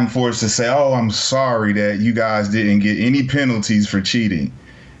 And I'm forced to say, oh, I'm sorry that you guys didn't get any penalties for cheating.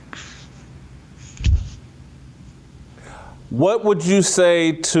 What would you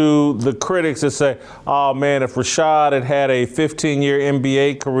say to the critics that say, oh man, if Rashad had a 15-year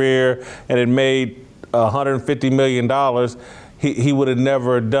NBA career and had made $150 million, he would have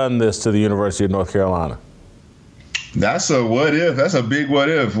never done this to the University of North Carolina? That's a what if. That's a big what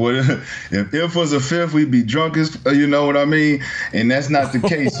if. What if was a fifth, we'd be drunk as, you know what I mean? And that's not the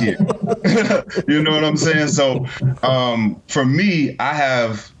case here. You know what I'm saying? So for me, I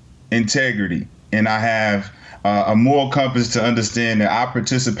have integrity and I have a moral compass to understand that I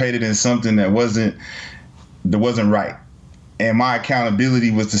participated in something that wasn't right. And my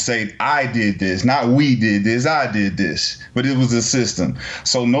accountability was to say, I did this, not we did this, I did this. But it was a system.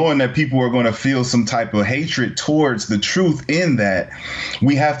 So knowing that people are going to feel some type of hatred towards the truth in that,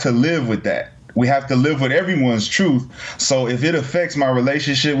 we have to live with that. We have to live with everyone's truth. So if it affects my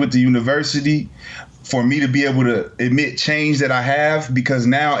relationship with the university, for me to be able to admit change that I have, because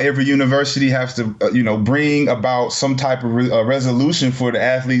now every university has to, bring about some type of resolution for the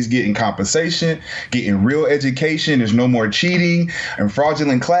athletes getting compensation, getting real education. There's no more cheating and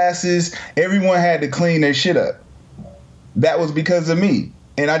fraudulent classes. Everyone had to clean their shit up. That was because of me,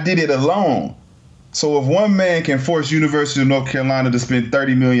 and I did it alone. So if one man can force University of North Carolina to spend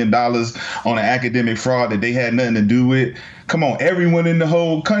 $30 million on an academic fraud that they had nothing to do with, come on, everyone in the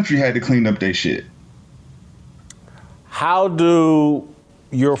whole country had to clean up their shit. How do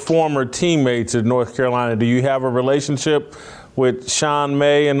your former teammates at North Carolina, do you have a relationship with Sean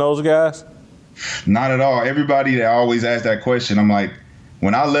May and those guys? Not at all. Everybody that always asks that question, I'm like,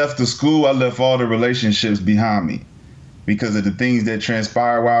 when I left the school, I left all the relationships behind me. Because of the things that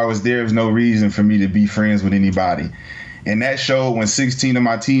transpired while I was there, there's no reason for me to be friends with anybody. And that showed when 16 of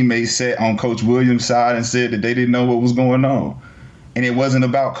my teammates sat on Coach Williams' side and said that they didn't know what was going on. And it wasn't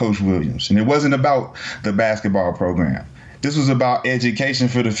about Coach Williams, and it wasn't about the basketball program. This was about education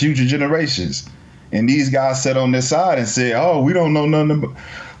for the future generations. And these guys sat on their side and said, oh, we don't know nothing about.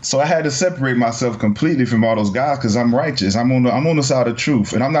 So I had to separate myself completely from all those guys because I'm righteous. I'm on the side of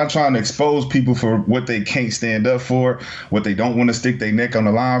truth. And I'm not trying to expose people for what they can't stand up for, what they don't want to stick their neck on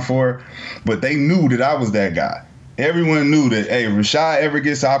the line for. But they knew that I was that guy. Everyone knew that, hey, if Rashad ever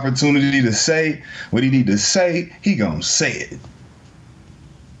gets the opportunity to say what he need to say, he gonna say it.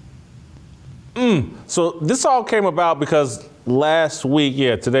 So this all came about because last week,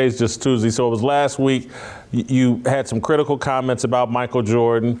 today's just Tuesday, so it was last week, you had some critical comments about Michael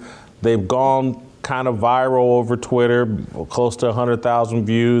Jordan. They've gone kind of viral over Twitter, close to 100,000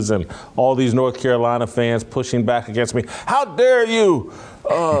 views, and all these North Carolina fans pushing back against me. How dare you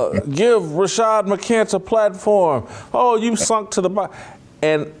give Rashad McCants a platform? Oh, you sunk to the bottom.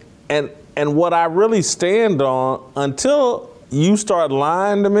 And what I really stand on, until you start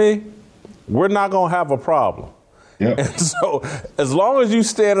lying to me, we're not going to have a problem. Yep. And so as long as you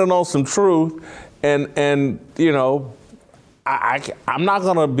standing on some truth and you know, I'm not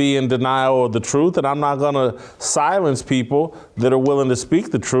going to be in denial of the truth, and I'm not going to silence people that are willing to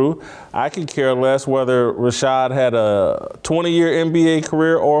speak the truth. I could care less whether Rashad had a 20-year NBA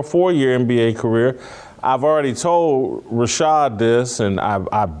career or a 4-year NBA career. I've already told Rashad this, and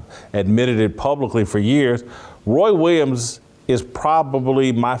I've admitted it publicly for years. Roy Williams is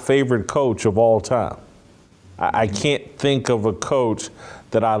probably my favorite coach of all time. I can't think of a coach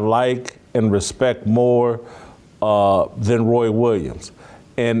that I like and respect more than Roy Williams.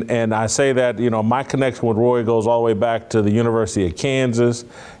 And I say that, you know, my connection with Roy goes all the way back to the University of Kansas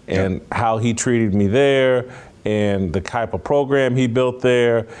and how he treated me there and the type of program he built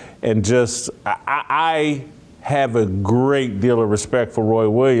there. And just, I have a great deal of respect for Roy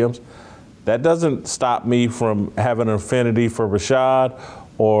Williams. That doesn't stop me from having an affinity for Rashad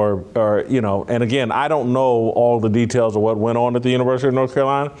or you know, and again, I don't know all the details of what went on at the University of North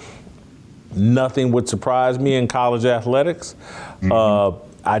Carolina. Nothing would surprise me in college athletics.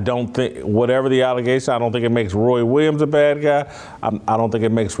 I don't think, whatever the allegation, I don't think it makes Roy Williams a bad guy. I don't think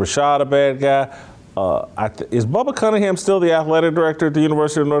it makes Rashad a bad guy. Is Bubba Cunningham still the athletic director at the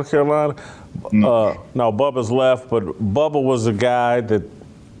University of North Carolina? No, Bubba's left, but Bubba was a guy that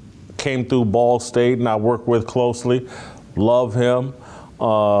came through Ball State and I worked with closely. Love him.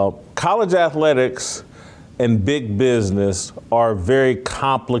 College athletics and big business are very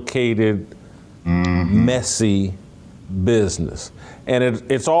complicated, messy business. And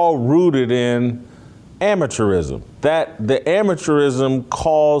it's all rooted in amateurism. That the amateurism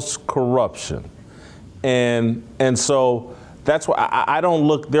caused corruption. And so that's why I don't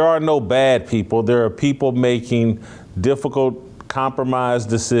look, there are no bad people. There are people making difficult compromise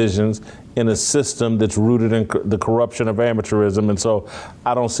decisions in a system that's rooted in the corruption of amateurism. And so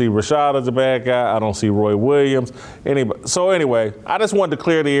I don't see Rashad as a bad guy. I don't see Roy Williams. So anyway, I just wanted to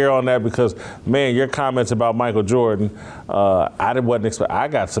clear the air on that because, man, your comments about Michael Jordan, I wasn't expecting. I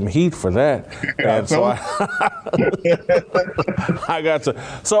got some heat for that. And so I got to.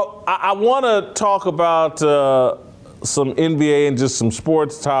 So I want to talk about some NBA and just some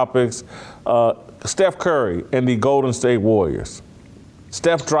sports topics. Steph Curry and the Golden State Warriors.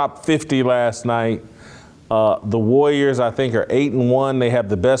 Steph dropped 50 last night. The Warriors, I think, are 8-1. They have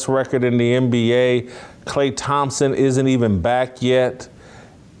the best record in the NBA. Klay Thompson isn't even back yet,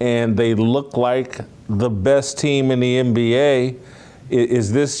 and they look like the best team in the NBA.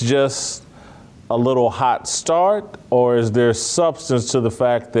 Is this just a little hot start, or is there substance to the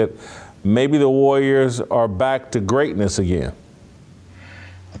fact that maybe the Warriors are back to greatness again?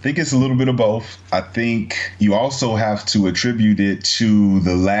 I think it's a little bit of both. I think you also have to attribute it to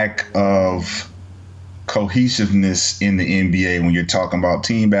the lack of cohesiveness in the NBA when you're talking about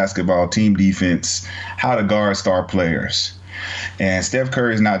team basketball, team defense, how to guard star players. And Steph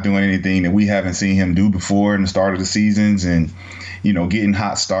Curry is not doing anything that we haven't seen him do before in the start of the seasons and, you know, getting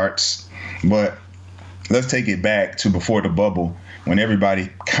hot starts. But let's take it back to before the bubble, when everybody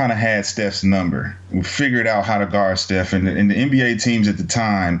kind of had Steph's number. We figured out how to guard Steph. And the NBA teams at the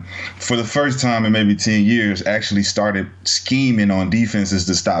time, for the first time in maybe 10 years, actually started scheming on defenses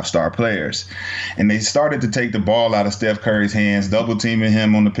to stop star players. And they started to take the ball out of Steph Curry's hands, double teaming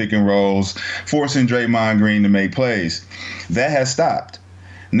him on the pick and rolls, forcing Draymond Green to make plays. That has stopped.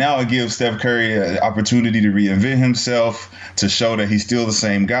 Now it gives Steph Curry an opportunity to reinvent himself, to show that he's still the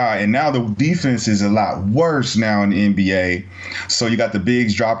same guy. And now the defense is a lot worse now in the NBA. So you got the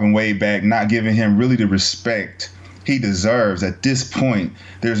bigs dropping way back, not giving him really the respect he deserves. At this point,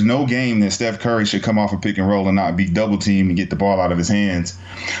 there's no game that Steph Curry should come off a pick and roll and not be double teamed and get the ball out of his hands.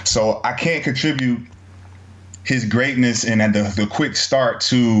 So I can't contribute his greatness and the quick start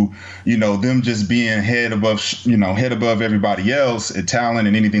to, you know, them just being head above everybody else at talent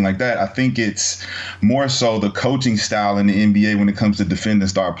and anything like that. I think it's more so the coaching style in the NBA when it comes to defending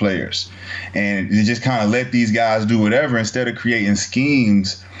star players. And you just kind of let these guys do whatever instead of creating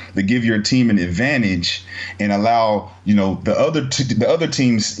schemes that give your team an advantage and allow, you know, the other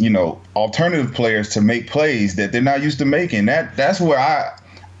teams, you know, alternative players to make plays that they're not used to making. That's where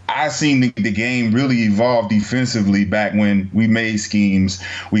I seen the game really evolve defensively back when we made schemes.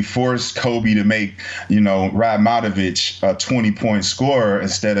 We forced Kobe to make, you know, Radmatovich a 20-point scorer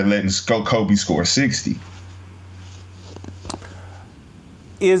instead of letting Kobe score 60.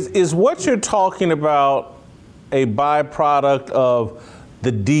 Is what you're talking about a byproduct of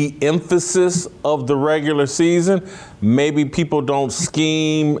the de-emphasis of the regular season? Maybe people don't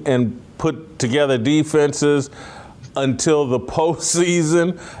scheme and put together defenses until the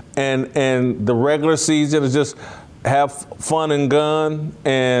postseason, and the regular season is just have fun and gun,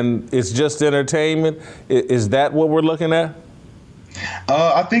 and it's just entertainment. Is that what we're looking at?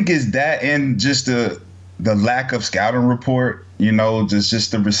 I think it's that, and just the lack of scouting report.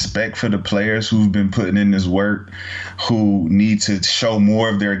 Just the respect for the players who've been putting in this work, who need to show more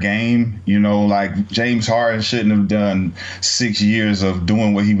of their game. Like James Harden shouldn't have done 6 years of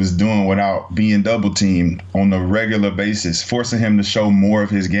doing what he was doing without being double teamed on a regular basis, forcing him to show more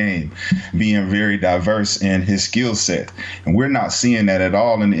of his game, being very diverse in his skill set. And we're not seeing that at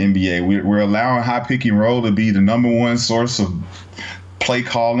all in the NBA. We're allowing high pick and roll to be the number one source of play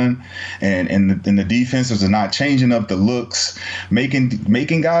calling, and the defenses are not changing up the looks,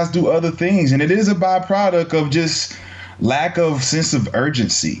 making guys do other things. And it is a byproduct of just lack of sense of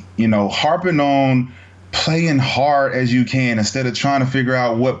urgency, harping on playing hard as you can instead of trying to figure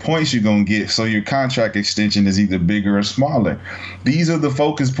out what points you're going to get so your contract extension is either bigger or smaller. These are the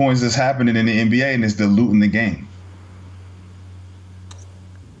focus points that's happening in the NBA, and it's diluting the game.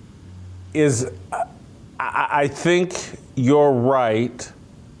 I think you're right.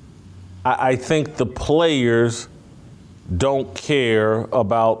 I think the players don't care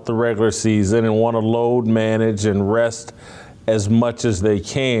about the regular season and want to load manage and rest as much as they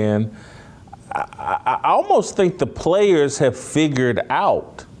can. I almost think the players have figured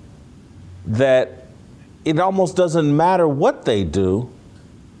out that it almost doesn't matter what they do.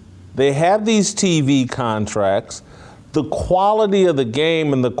 They have these TV contracts. The quality of the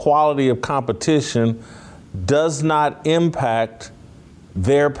game and the quality of competition does not impact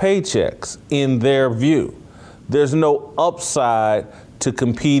their paychecks in their view. There's no upside to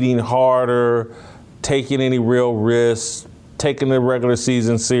competing harder, taking any real risks, taking the regular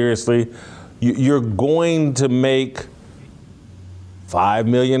season seriously. You're going to make $5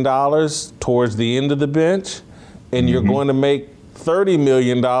 million towards the end of the bench, and you're going to make $30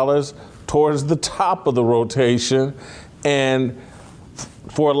 million towards the top of the rotation. And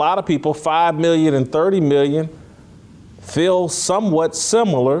for a lot of people, $5 million and $30 million feel somewhat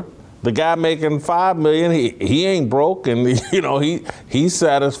similar. The guy making $5 million, he ain't broke, and he's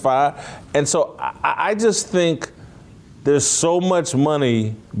satisfied. And so I just think there's so much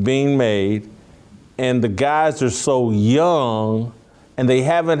money being made, and the guys are so young, and they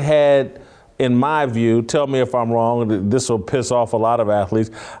haven't had, in my view, tell me if I'm wrong, this will piss off a lot of athletes,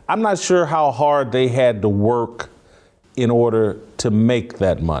 I'm not sure how hard they had to work in order to make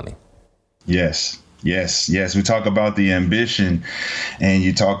that money. Yes. We talk about the ambition, and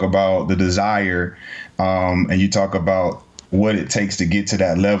you talk about the desire, and you talk about what it takes to get to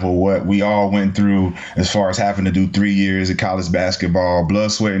that level, what we all went through as far as having to do 3 years of college basketball, blood,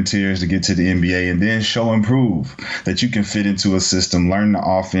 sweat, and tears to get to the NBA, and then show and prove that you can fit into a system, learn the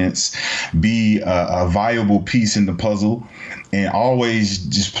offense, be a viable piece in the puzzle, and always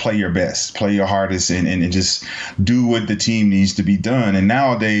just play your best, play your hardest, and just do what the team needs to be done. And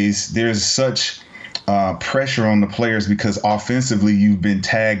nowadays, there's such pressure on the players because offensively you've been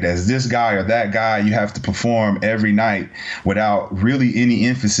tagged as this guy or that guy. You have to perform every night without really any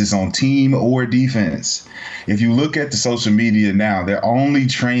emphasis on team or defense. If you look at the social media now, they're only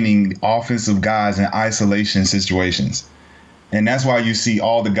training offensive guys in isolation situations. And that's why you see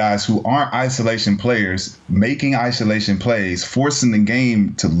all the guys who aren't isolation players making isolation plays, forcing the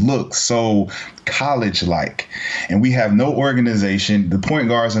game to look so college-like. And we have no organization. The point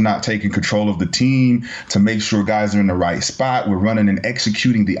guards are not taking control of the team to make sure guys are in the right spot. We're running and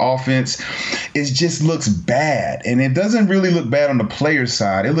executing the offense. It just looks bad. And it doesn't really look bad on the player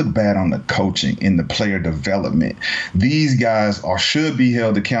side. It looks bad on the coaching and the player development. These guys should be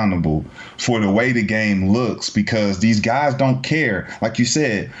held accountable for the way the game looks, because these guys don't care. Like you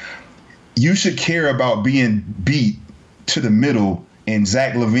said, you should care about being beat to the middle and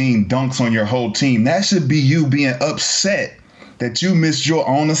Zach LaVine dunks on your whole team. That should be you being upset that you missed your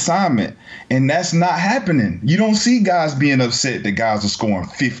own assignment. And that's not happening. You don't see guys being upset that guys are scoring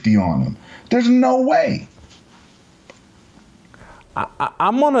 50 on them. There's no way.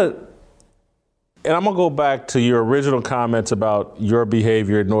 I'm going to go back to your original comments about your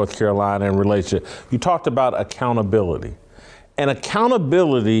behavior in North Carolina and relationship. You talked about accountability. And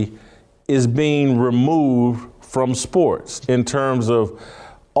accountability is being removed from sports in terms of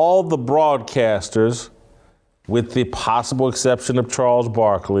all the broadcasters, with the possible exception of Charles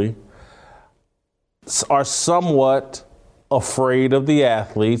Barkley, are somewhat afraid of the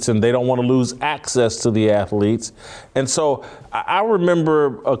athletes and they don't want to lose access to the athletes. And so I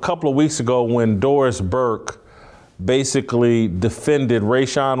remember a couple of weeks ago when Doris Burke basically defended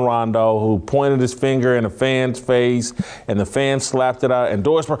Rajon Rondo, who pointed his finger in a fan's face, and the fan slapped it out. And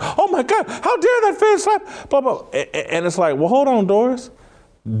Doris Burke, oh my God, how dare that fan slap? Blah, blah. And it's like, well, hold on, Doris.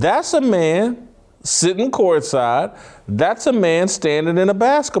 That's a man sitting courtside. That's a man standing in a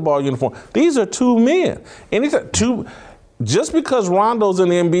basketball uniform. These are two men. Just because Rondo's in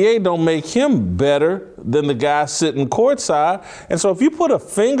the NBA don't make him better than the guy sitting courtside. And so if you put a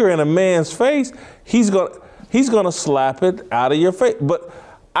finger in a man's face, he's gonna slap it out of your face. But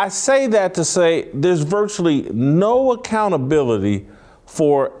I say that to say there's virtually no accountability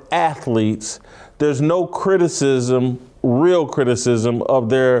for athletes. There's no criticism, real criticism of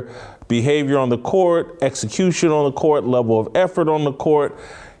their behavior on the court, execution on the court, level of effort on the court.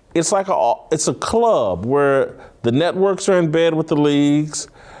 It's like it's a club where the networks are in bed with the leagues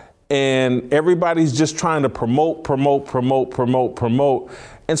and everybody's just trying to promote.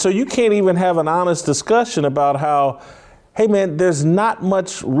 And so you can't even have an honest discussion about how, hey man, there's not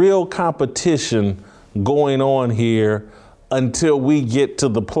much real competition going on here until we get to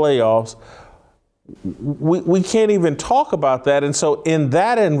the playoffs. We can't even talk about that. And so in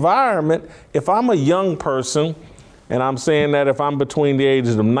that environment, if I'm a young person, and I'm saying that if I'm between the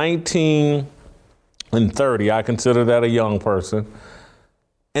ages of 19 and 30, I consider that a young person,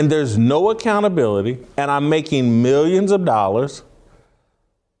 and there's no accountability, and I'm making millions of dollars,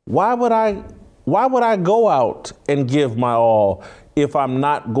 why would I go out and give my all if I'm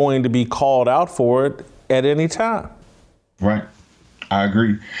not going to be called out for it at any time? Right. I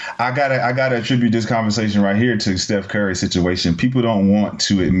agree. I gotta attribute this conversation right here to Steph Curry's situation. People don't want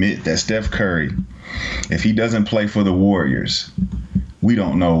to admit that Steph Curry, if he doesn't play for the Warriors, we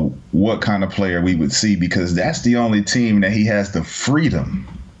don't know what kind of player we would see, because that's the only team that he has the freedom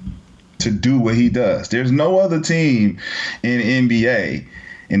to do what he does. There's no other team in NBA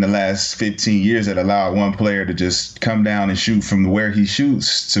in the last 15 years that allowed one player to just come down and shoot from where he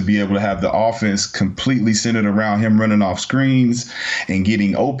shoots, to be able to have the offense completely centered around him running off screens and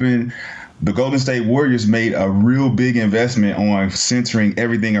getting open. The Golden State Warriors made a real big investment on centering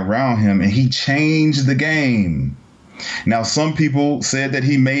everything around him, and he changed the game. Now, some people said that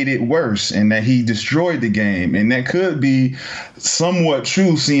he made it worse and that he destroyed the game. And that could be somewhat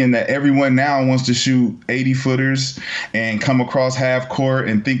true, seeing that everyone now wants to shoot 80-footers and come across half court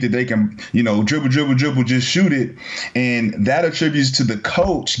and think that they can, dribble, just shoot it. And that attributes to the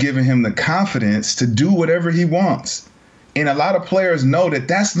coach giving him the confidence to do whatever he wants. And a lot of players know that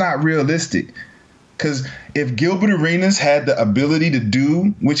that's not realistic. Because if Gilbert Arenas had the ability to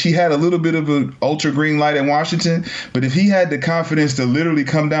do, which he had a little bit of an ultra green light in Washington, but if he had the confidence to literally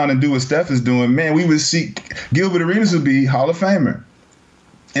come down and do what Steph is doing, man, we would see Gilbert Arenas would be Hall of Famer.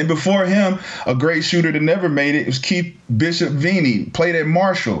 And before him, a great shooter that never made it was Keith Bishop-Vini, played at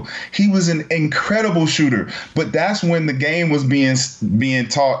Marshall. He was an incredible shooter, but that's when the game was being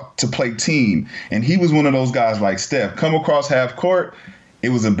taught to play team. And he was one of those guys like Steph. Come across half court, it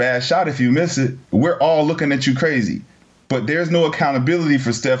was a bad shot if you miss it. We're all looking at you crazy. But there's no accountability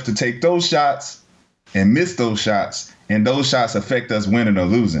for Steph to take those shots and miss those shots, and those shots affect us winning or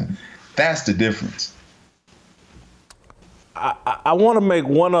losing. That's the difference. I want to make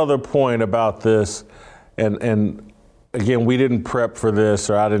one other point about this, and again, we didn't prep for this,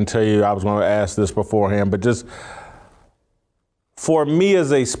 or I didn't tell you I was going to ask this beforehand, but just for me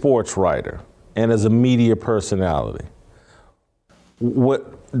as a sports writer and as a media personality,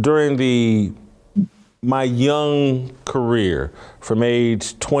 during my young career, from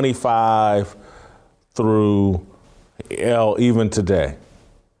age 25 through even today,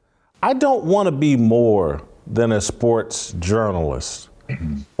 I don't want to be more than a sports journalist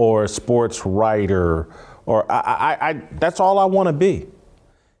or a sports writer, or I that's all I want to be.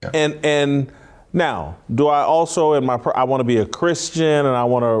 Yeah. And now, do I also I want to be a Christian and I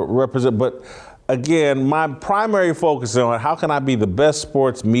want to represent, but again, my primary focus is on how can I be the best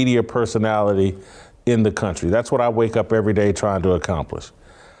sports media personality in the country. That's what I wake up every day trying to accomplish.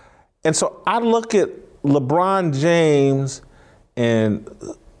 And so I look at LeBron James and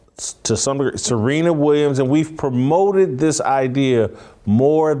to some degree Serena Williams, and we've promoted this idea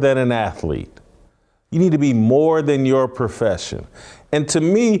more than an athlete. You need to be more than your profession. And to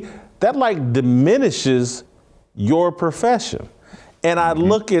me, that diminishes your profession. And I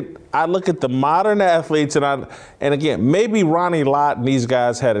look at the modern athletes, and again, maybe Ronnie Lott and these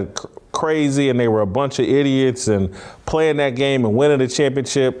guys had it crazy and they were a bunch of idiots and playing that game and winning the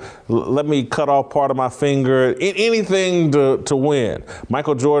championship. Let me cut off part of my finger, anything to win.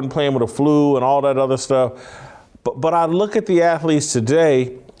 Michael Jordan playing with a flu and all that other stuff. But I look at the athletes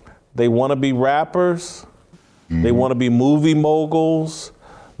today, they want to be rappers, they want to be movie moguls,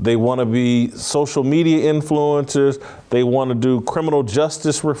 they want to be social media influencers, they want to do criminal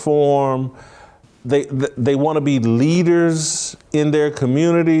justice reform, they want to be leaders in their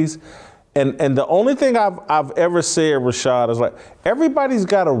communities. And the only thing I've ever said, Rashad, is like, everybody's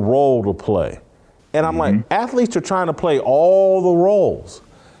got a role to play. And I'm like, athletes are trying to play all the roles.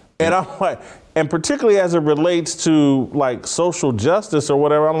 And I'm like, and particularly as it relates to like social justice or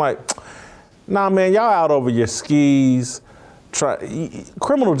whatever, I'm like, nah, man, y'all out over your skis.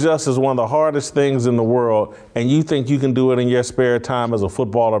 Criminal justice is one of the hardest things in the world, and you think you can do it in your spare time as a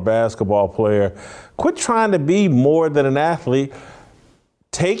football or basketball player. Quit trying to be more than an athlete.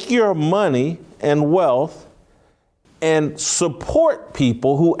 Take your money and wealth and support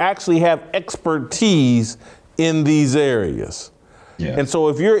people who actually have expertise in these areas. Yeah. And so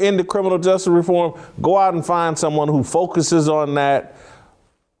if you're into criminal justice reform, go out and find someone who focuses on that,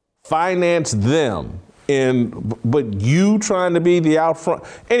 finance them. But you trying to be the out front.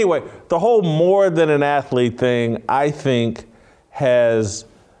 Anyway, the whole more than an athlete thing, I think, has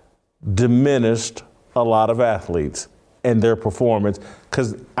diminished a lot of athletes and their performance,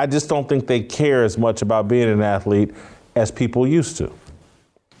 because I just don't think they care as much about being an athlete as people used to.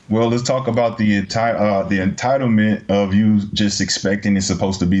 Well, let's talk about the entitlement of you just expecting it's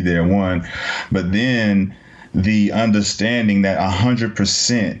supposed to be there, one, but then the understanding that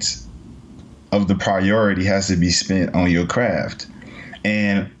 100% of the priority has to be spent on your craft.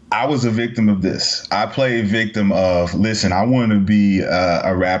 And I was a victim of this. I played victim of, listen, I want to be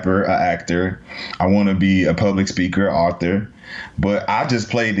a rapper, an actor. I want to be a public speaker, author. But I just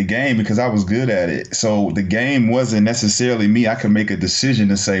played the game because I was good at it. So the game wasn't necessarily me. I could make a decision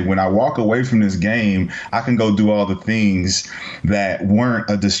to say, when I walk away from this game, I can go do all the things that weren't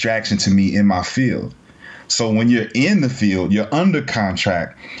a distraction to me in my field. So when you're in the field, you're under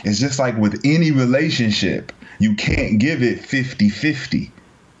contract. It's just like with any relationship. You can't give it 50-50.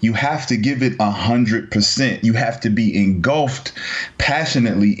 You have to give it 100%. You have to be engulfed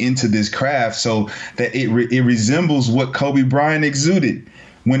passionately into this craft so that it resembles what Kobe Bryant exuded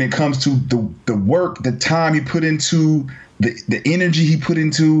when it comes to the work, the time he put into, the energy he put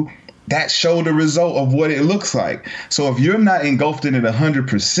into. That showed the result of what it looks like. So if you're not engulfed in it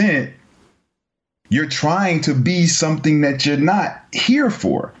 100%, you're trying to be something that you're not here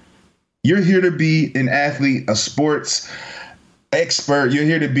for. You're here to be an athlete, a sports expert. You're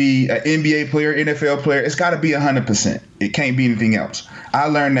here to be an NBA player, NFL player. It's got to be 100%. It can't be anything else. I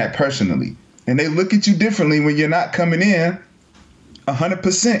learned that personally. And they look at you differently when you're not coming in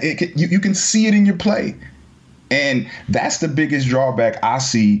 100%. You can see it in your play. And that's the biggest drawback I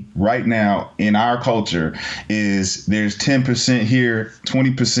see right now in our culture is there's 10% here,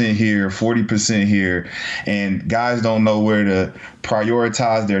 20% here, 40% here, and guys don't know where to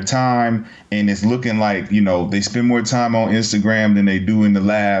prioritize their time. And it's looking like, you know, they spend more time on Instagram than they do in the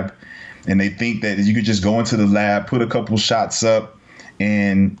lab. And they think that you could just go into the lab, put a couple shots up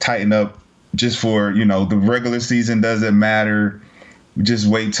and tighten up just for, you know, the regular season doesn't matter. Just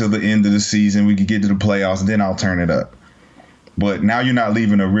wait till the end of the season. We can get to the playoffs, and then I'll turn it up. But now you're not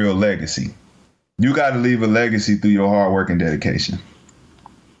leaving a real legacy. You got to leave a legacy through your hard work and dedication.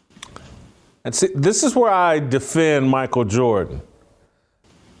 And see, this is where I defend Michael Jordan.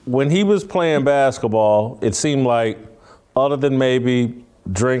 When he was playing basketball, it seemed like, other than maybe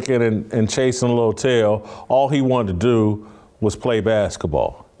drinking and chasing a little tail, all he wanted to do was play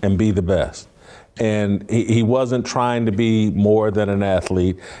basketball and be the best. And he wasn't trying to be more than an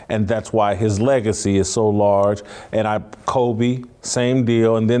athlete, and that's why his legacy is so large. And Kobe, same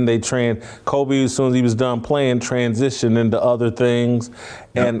deal. And then Kobe, as soon as he was done playing, transitioned into other things.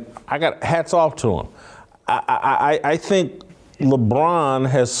 Yep. And I got hats off to him. I think LeBron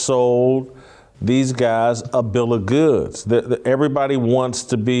has sold these guys a bill of goods. Everybody wants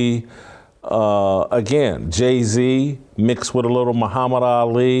to be, again, Jay-Z mixed with a little Muhammad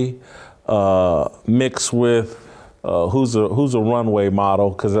Ali. Mixed with who's a runway model,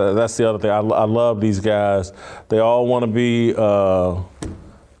 because that's the other thing. I love these guys. They all want to be I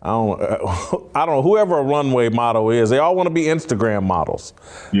don't know, whoever a runway model is. They all want to be Instagram models.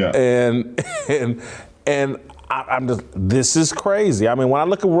 Yeah. And I'm just, this is crazy. I mean, when I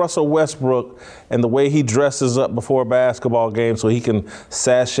look at Russell Westbrook and the way he dresses up before a basketball game so he can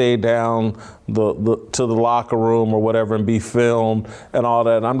sashay down to the locker room or whatever and be filmed and all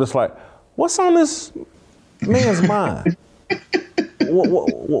that, and I'm just like, what's on this man's mind?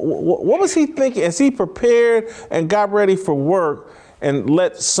 What was he thinking? As he prepared and got ready for work and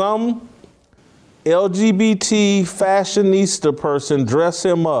let some LGBT fashionista person dress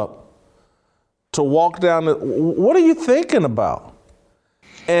him up to walk down what are you thinking about?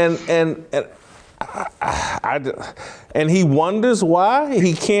 And he wonders why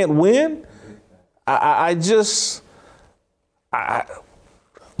he can't win.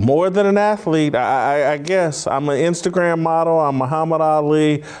 More than an athlete, I guess. I'm an Instagram model. I'm Muhammad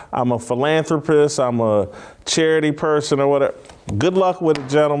Ali. I'm a philanthropist. I'm a charity person or whatever. Good luck with it,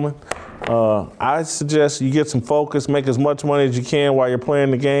 gentlemen. I suggest you get some focus, make as much money as you can while you're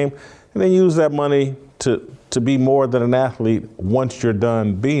playing the game, and then use that money to be more than an athlete once you're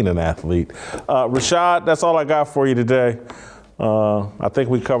done being an athlete. Rashad, that's all I got for you today. I think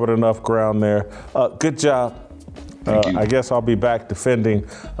we covered enough ground there. Good job. I guess I'll be back defending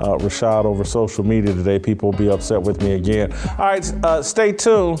Rashad over social media today. People will be upset with me again. All right, stay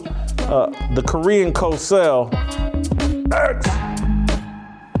tuned. The Korean Cosell.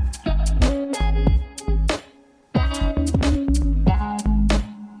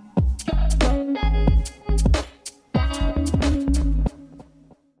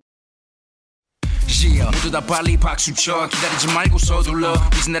 모두 다 빨리 박수 쳐 기다리지 말고 서둘러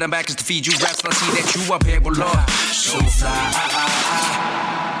Reason that I'm back is to feed you raps I see that you are 배불러 So fly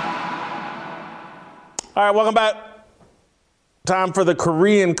All right, welcome back. Time for the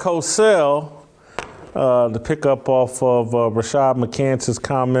Korean Cosell. To pick up off of Rashad McCants'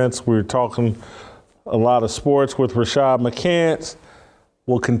 comments, we were talking a lot of sports with Rashad McCants.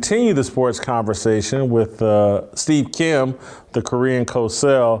 We'll continue the sports conversation with Steve Kim, the Korean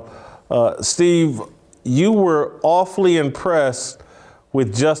Cosell. Steve, you were awfully impressed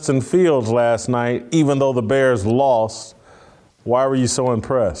with Justin Fields last night, even though the Bears lost. Why were you so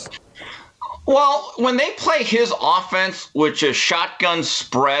impressed? Well, when they play his offense, which is shotgun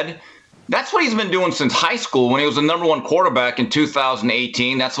spread, that's what he's been doing since high school when he was the number one quarterback in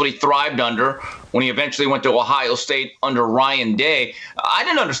 2018. That's what he thrived under when he eventually went to Ohio State under Ryan Day. I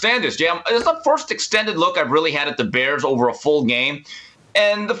didn't understand this, Jam. It's the first extended look I've really had at the Bears over a full game.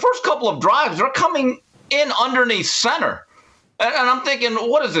 And the first couple of drives, they're coming in underneath center. And I'm thinking,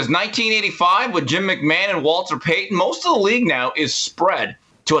 what is this, 1985 with Jim McMahon and Walter Payton? Most of the league now is spread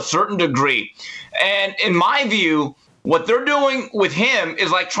to a certain degree. And in my view, what they're doing with him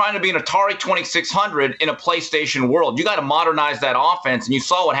is like trying to be an Atari 2600 in a PlayStation world. You got to modernize that offense. And you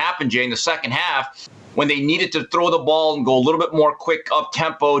saw what happened, Jay, in the second half when they needed to throw the ball and go a little bit more quick up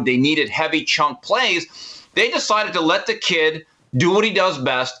tempo. They needed heavy chunk plays. They decided to let the kid do what he does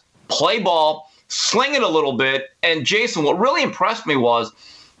best, play ball, sling it a little bit. And Jason, what really impressed me was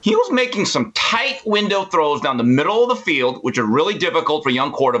he was making some tight window throws down the middle of the field, which are really difficult for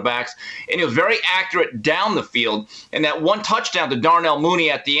young quarterbacks. And he was very accurate down the field. And that one touchdown to Darnell Mooney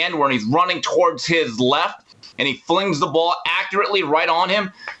at the end where he's running towards his left and he flings the ball accurately right on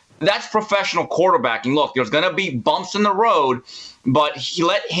him, that's professional quarterbacking. Look, there's going to be bumps in the road, but he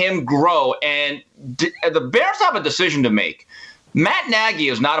let him grow. And the Bears have a decision to make. Matt Nagy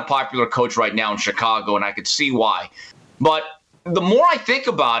is not a popular coach right now in Chicago, and I could see why. But the more I think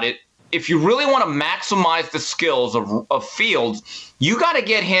about it, if you really want to maximize the skills of Fields, you got to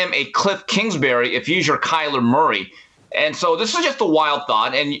get him a Cliff Kingsbury if he's your Kyler Murray. And so this is just a wild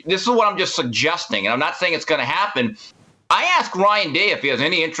thought, and this is what I'm just suggesting, and I'm not saying it's going to happen. I asked Ryan Day if he has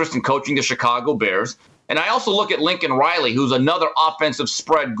any interest in coaching the Chicago Bears, and I also look at Lincoln Riley, who's another offensive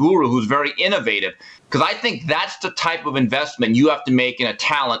spread guru who's very innovative, because I think that's the type of investment you have to make in a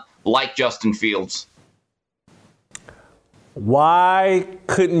talent like Justin Fields. Why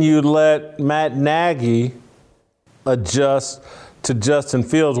couldn't you let Matt Nagy adjust to Justin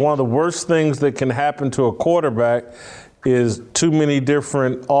Fields? One of the worst things that can happen to a quarterback is too many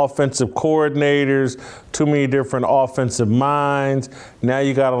different offensive coordinators, too many different offensive minds. Now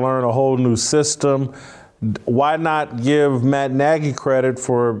you got to learn a whole new system. Why not give Matt Nagy credit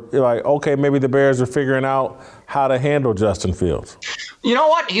for, like, okay, maybe the Bears are figuring out how to handle Justin Fields? You know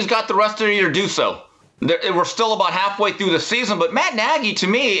what? He's got the rest of the year to do so. We're still about halfway through the season, but Matt Nagy, to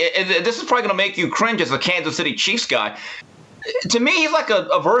me, this is probably going to make you cringe as a Kansas City Chiefs guy. To me, he's like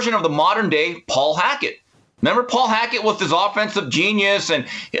a version of the modern-day Paul Hackett. Remember, Paul Hackett was this offensive genius, and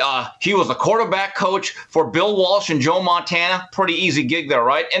he was a quarterback coach for Bill Walsh and Joe Montana. Pretty easy gig there,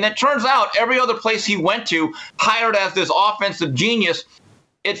 right? And it turns out every other place he went to, hired as this offensive genius,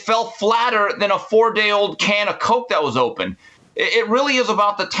 it fell flatter than a 4-day-old can of Coke that was open. It really is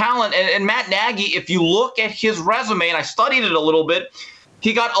about the talent. And Matt Nagy, if you look at his resume, and I studied it a little bit,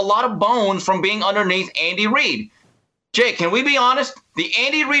 he got a lot of bones from being underneath Andy Reid. Jay, can we be honest? The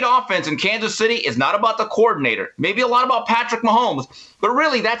Andy Reid offense in Kansas City is not about the coordinator. Maybe a lot about Patrick Mahomes, but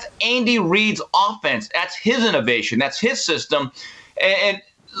really that's Andy Reid's offense. That's his innovation. That's his system. And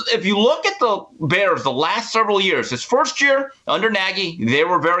if you look at the Bears the last several years, his first year under Nagy, they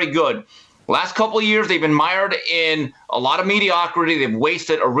were very good. Last couple of years, they've been mired in a lot of mediocrity. They've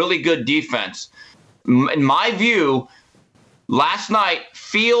wasted a really good defense. In my view, last night,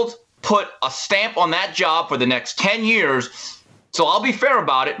 Fields put a stamp on that job for the next 10 years. So I'll be fair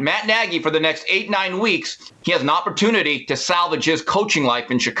about it. Matt Nagy, for the next 8-9 weeks, he has an opportunity to salvage his coaching life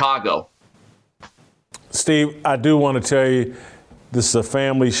in Chicago. Steve, I do want to tell you, this is a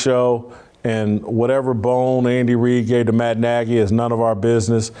family show, and whatever bone Andy Reid gave to Matt Nagy is none of our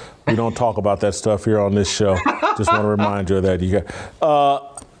business. We don't talk about that stuff here on this show. Just want to remind you of that.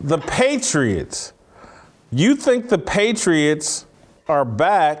 The Patriots. You think the Patriots are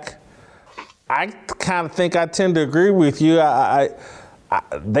back? I kind of think I tend to agree with you.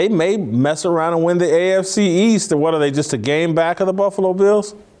 They may mess around and win the AFC East. Or what are they, just a game back of the Buffalo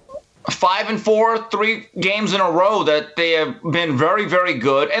Bills? 5-4, 3 games in a row that they have been very, very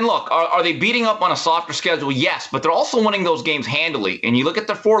good. And look, are they beating up on a softer schedule? Yes, but they're also winning those games handily. And you look at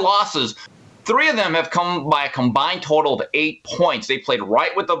their 4 losses, 3 of them have come by a combined total of 8 points. They played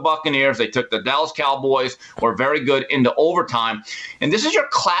right with the Buccaneers. They took the Dallas Cowboys, were very good, into overtime. And this is your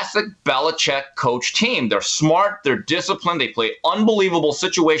classic Belichick coach team. They're smart. They're disciplined. They play unbelievable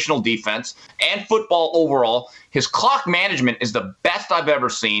situational defense and football overall. His clock management is the best I've ever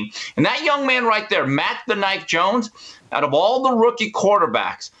seen. And that young man right there, Mac the Knife Jones, out of all the rookie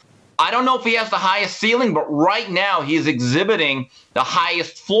quarterbacks, I don't know if he has the highest ceiling, but right now he is exhibiting the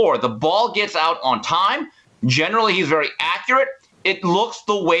highest floor. The ball gets out on time. Generally, he's very accurate. It looks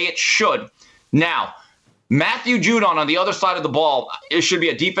the way it should. Now, Matthew Judon on the other side of the ball, it should be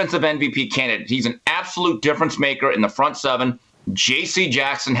a defensive MVP candidate. He's an absolute difference maker in the front 7. J.C.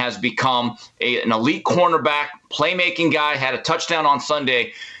 Jackson has become an elite cornerback, playmaking guy, had a touchdown on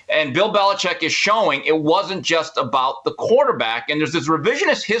Sunday. And Bill Belichick is showing it wasn't just about the quarterback. And there's this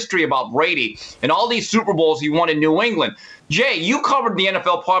revisionist history about Brady and all these Super Bowls he won in New England. Jay, you covered the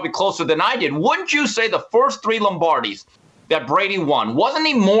NFL probably closer than I did. Wouldn't you say the first 3 Lombardis that Brady won, wasn't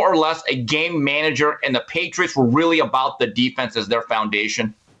he more or less a game manager, and the Patriots were really about the defense as their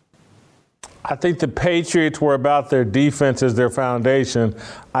foundation? I think the Patriots were about their defense as their foundation.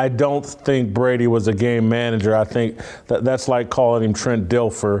 I don't think Brady was a game manager. I think that's like calling him Trent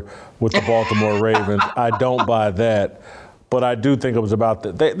Dilfer with the Baltimore Ravens. I don't buy that. But I do think it was about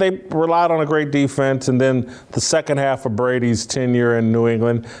that. They relied on a great defense, and then the second half of Brady's tenure in New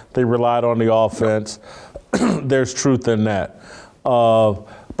England, they relied on the offense. There's truth in that.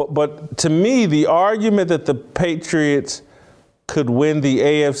 But to me, the argument that the Patriots could win the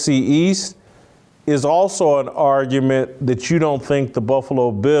AFC East is also an argument that you don't think the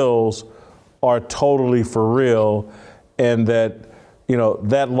Buffalo Bills are totally for real, and that, you know,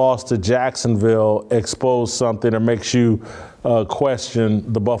 that loss to Jacksonville exposed something or makes you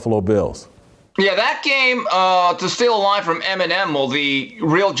question the Buffalo Bills. Yeah, that game, to steal a line from Eminem, well, the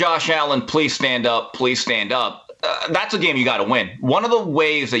real Josh Allen, please stand up, please stand up. That's a game you got to win. One of the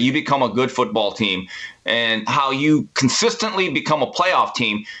ways that you become a good football team and how you consistently become a playoff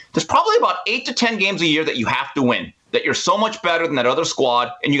team, there's probably about 8 to 10 games a year that you have to win, that you're so much better than that other squad,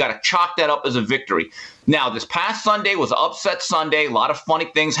 and you got to chalk that up as a victory. Now, this past Sunday was an upset Sunday. A lot of funny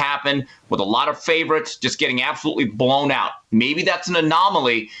things happened with a lot of favorites just getting absolutely blown out. Maybe that's an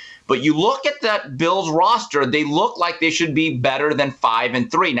anomaly. But you look at that Bills roster, they look like they should be better than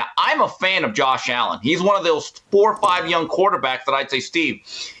 5-3. Now, I'm a fan of Josh Allen. He's one of those 4 or 5 young quarterbacks that I'd say, Steve,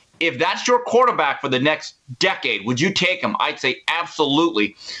 if that's your quarterback for the next decade, would you take him? I'd say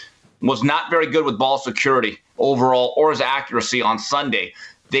absolutely. Was not very good with ball security overall or his accuracy on Sunday.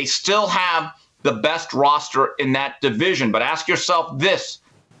 They still have the best roster in that division. But ask yourself this,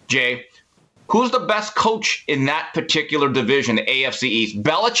 Jay. Who's the best coach in that particular division, the AFC East?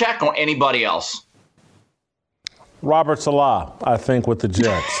 Belichick or anybody else? Robert Saleh, I think, with the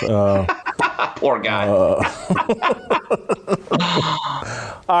Jets. Poor guy. All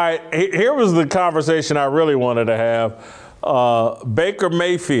right, here was the conversation I really wanted to have. Baker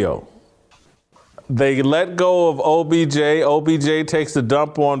Mayfield. They let go of OBJ. OBJ takes the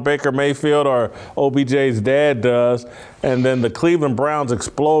dump on Baker Mayfield, or OBJ's dad does. And then the Cleveland Browns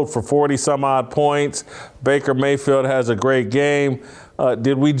explode for 40-some-odd points. Baker Mayfield has a great game.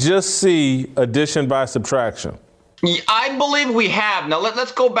 Did we just see addition by subtraction? I believe we have. Now,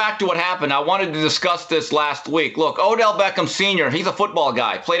 let's go back to what happened. I wanted to discuss this last week. Look, Odell Beckham Sr., he's a football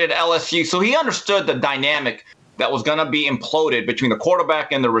guy, played at LSU, so he understood the dynamic that was going to be imploded between the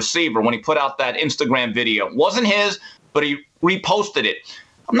quarterback and the receiver when he put out that Instagram video. It wasn't his, but he reposted it.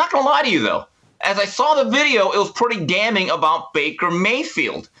 I'm not going to lie to you, though. As I saw the video, it was pretty damning about Baker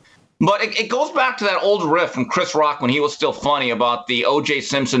Mayfield. But it goes back to that old riff from Chris Rock when he was still funny about the O.J.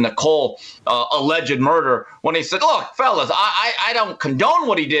 Simpson, Nicole alleged murder, when he said, look, fellas, I don't condone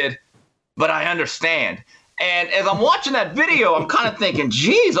what he did, but I understand. And as I'm watching that video, I'm kind of thinking,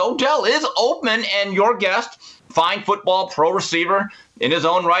 geez, Odell is open, and your guest, fine football pro receiver in his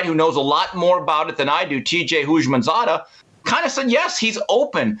own right, who knows a lot more about it than I do, TJ Houshmandzadeh, kind of said, yes, he's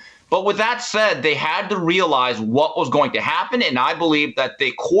open. But with that said, they had to realize what was going to happen, and I believe that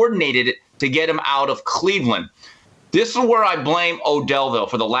they coordinated it to get him out of Cleveland. This is where I blame Odell, though,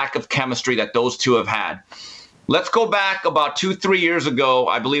 for the lack of chemistry that those two have had. Let's go back about 2-3 years ago.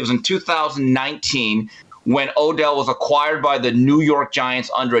 I believe it was in 2019 when Odell was acquired by the New York Giants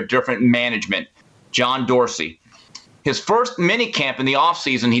under a different management, John Dorsey. His first minicamp in the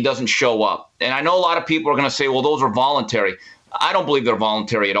offseason, he doesn't show up. And I know a lot of people are going to say, well, those are voluntary. I don't believe they're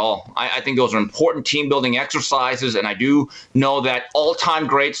voluntary at all. I think those are important team-building exercises, and I do know that all-time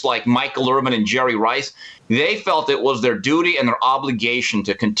greats like Michael Irvin and Jerry Rice, they felt it was their duty and their obligation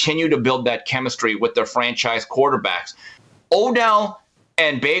to continue to build that chemistry with their franchise quarterbacks. Odell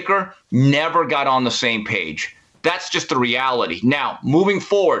and Baker never got on the same page. That's just the reality. Now, moving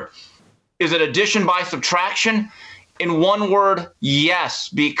forward, is it addition by subtraction? In one word, yes,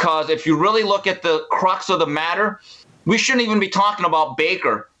 because if you really look at the crux of the matter, we shouldn't even be talking about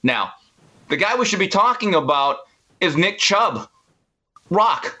Baker now. The guy we should be talking about is Nick Chubb,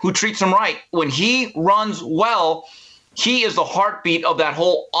 Rock, who treats him right. When he runs well, he is the heartbeat of that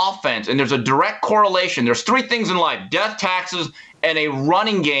whole offense. And there's a direct correlation. There's three things in life: death, taxes, and a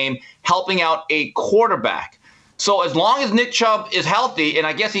running game helping out a quarterback. So as long as Nick Chubb is healthy, and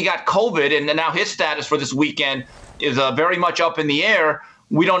I guess he got COVID, and now his status for this weekend is very much up in the air,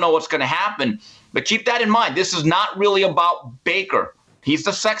 we don't know what's going to happen. But keep that in mind. This is not really about Baker. He's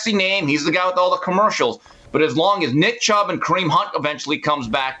the sexy name. He's the guy with all the commercials. But as long as Nick Chubb and Kareem Hunt eventually comes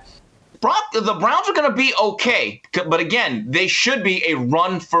back, the Browns are going to be okay. But again, they should be a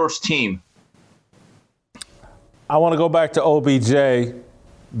run-first team. I want to go back to OBJ.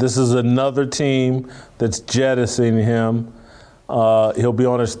 This is another team that's jettisoning him. He'll be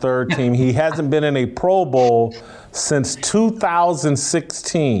on his third team. He hasn't been in a Pro Bowl since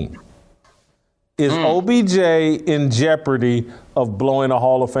 2016. Is OBJ in jeopardy of blowing a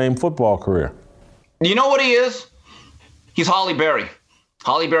Hall of Fame football career? You know what he is? He's Halle Berry.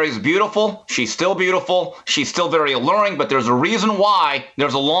 Halle Berry's beautiful. She's still beautiful. She's still very alluring, but there's a reason why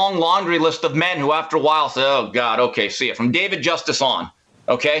there's a long laundry list of men who after a while say, oh, God, okay, see it. From David Justice on,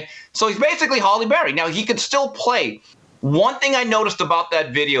 okay? So he's basically Halle Berry. Now, he could still play. One thing I noticed about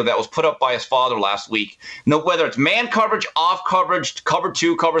that video that was put up by his father last week, whether it's man coverage, off coverage, cover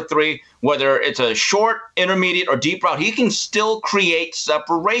 2, cover 3, whether it's a short, intermediate, or deep route, he can still create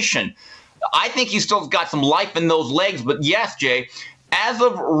separation. I think he's still got some life in those legs. But yes, Jay, as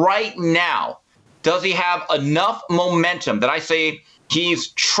of right now, does he have enough momentum that I say he's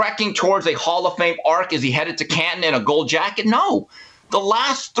trekking towards a Hall of Fame arc? Is he headed to Canton in a gold jacket? No. The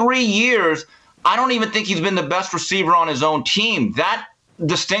last 3 years, I don't even think he's been the best receiver on his own team. That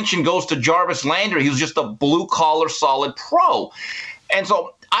distinction goes to Jarvis Landry. He was just a blue-collar, solid pro. And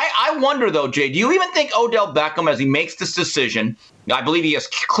so I wonder, though, Jay, do you even think Odell Beckham, as he makes this decision, I believe he has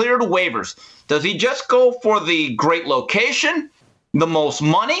cleared waivers, does he just go for the great location, the most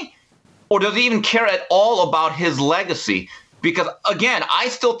money, or does he even care at all about his legacy? Because, again, I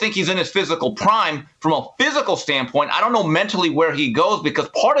still think he's in his physical prime from a physical standpoint. I don't know mentally where he goes, because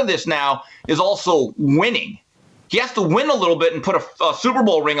part of this now is also winning. He has to win a little bit and put a Super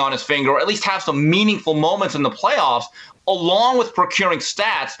Bowl ring on his finger, or at least have some meaningful moments in the playoffs, along with procuring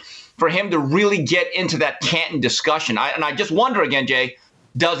stats for him to really get into that Canton discussion. And I just wonder again, Jay,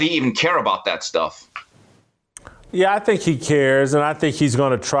 does he even care about that stuff? Yeah, I think he cares, and I think he's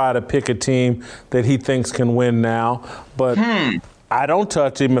going to try to pick a team that he thinks can win now. But I don't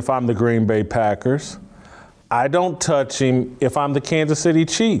touch him if I'm the Green Bay Packers. I don't touch him if I'm the Kansas City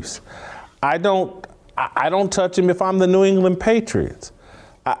Chiefs. I don't touch him if I'm the New England Patriots.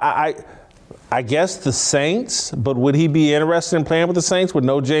 I guess the Saints, but would he be interested in playing with the Saints with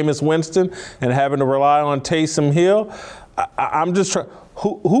no Jameis Winston and having to rely on Taysom Hill? I'm just trying.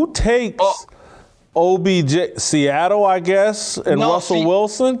 Who takes OBJ? Seattle, I guess, and Russell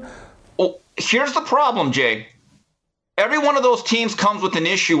Wilson? Well, here's the problem, Jay. Every one of those teams comes with an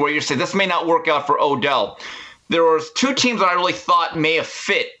issue where you say this may not work out for Odell. There was 2 teams that I really thought may have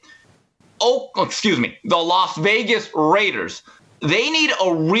fit. The Las Vegas Raiders. They need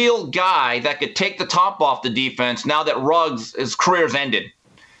a real guy that could take the top off the defense now that Ruggs, his career's ended.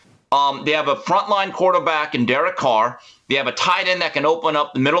 They have a frontline quarterback in Derek Carr. They have a tight end that can open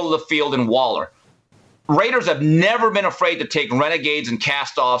up the middle of the field in Waller. Raiders have never been afraid to take renegades and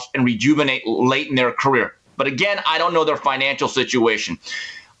cast-offs and rejuvenate late in their career. But again, I don't know their financial situation.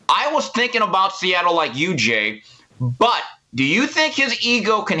 I was thinking about Seattle like you, Jay, but Do you think his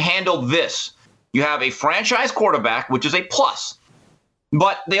ego can handle this? You have a franchise quarterback, which is a plus.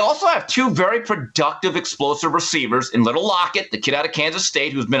 But they also have two very productive, explosive receivers in Little Lockett, the kid out of Kansas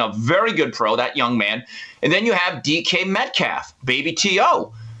State, who's been a very good pro, that young man. And then you have DK Metcalf, baby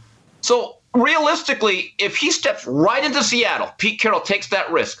T.O. So realistically, if he steps right into Seattle, Pete Carroll takes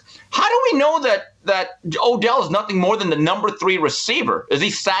that risk. How do we know that Odell is nothing more than the number 3 receiver? Is he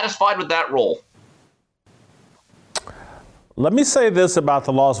satisfied with that role? Let me say this about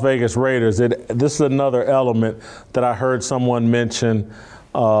the Las Vegas Raiders. This is another element that I heard someone mention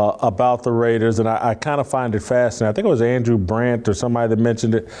about the Raiders, and I kind of find it fascinating. I think it was Andrew Brandt or somebody that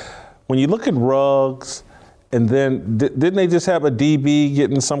mentioned it. When you look at Ruggs, and then didn't they just have a DB get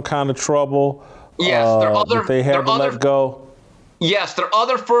in some kind of trouble? Yes, that they had to let go. Yes, their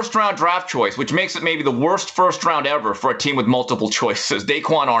other first-round draft choice, which makes it maybe the worst first round ever for a team with multiple choices,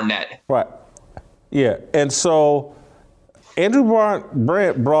 Daquan Arnett. Right. Yeah, and so Andrew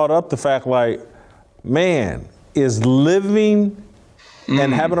Brandt brought up the fact, like, man, is living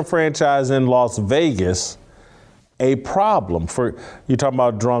and having a franchise in Las Vegas a problem? For you're talking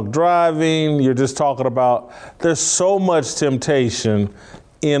about drunk driving, you're just talking about there's so much temptation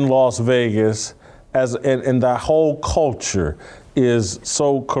in Las Vegas, and the whole culture is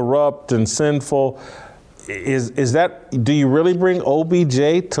so corrupt and sinful. Is that, do you really bring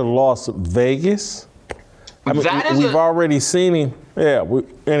OBJ to Las Vegas? I mean, we've already seen him. Yeah.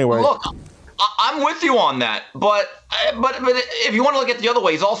 Anyway. Look, I'm with you on that, but if you want to look at it the other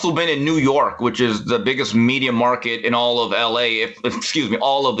way, he's also been in New York, which is the biggest media market in all of LA.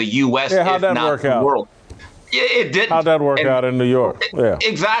 All of the U.S. Yeah, how'd that work out? World. It didn't. How'd that work out in New York? Yeah.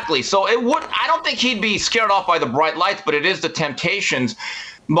 Exactly. So it would. I don't think he'd be scared off by the bright lights, but it is the temptations.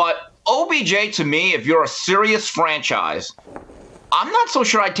 But OBJ, to me, if you're a serious franchise, I'm not so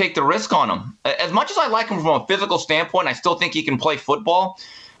sure I'd take the risk on him. As much as I like him from a physical standpoint, I still think he can play football.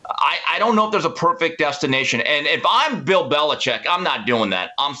 I don't know if there's a perfect destination. And if I'm Bill Belichick, I'm not doing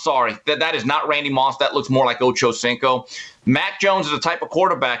that. I'm sorry. That is not Randy Moss. That looks more like Ocho Cinco. Mac Jones is the type of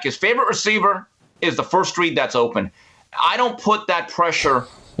quarterback. His favorite receiver is the first read that's open. I don't put that pressure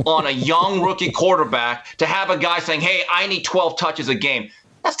on a young rookie quarterback to have a guy saying, hey, I need 12 touches a game.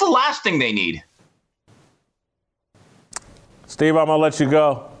 That's the last thing they need. Steve, I'm going to let you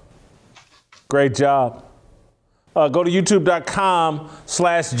go. Great job. Go to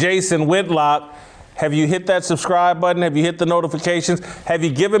youtube.com/Jason Whitlock. Have you hit that subscribe button? Have you hit the notifications? Have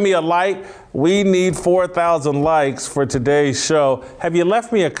you given me a like? We need 4,000 likes for today's show. Have you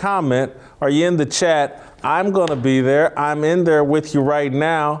left me a comment? Are you in the chat? I'm going to be there. I'm in there with you right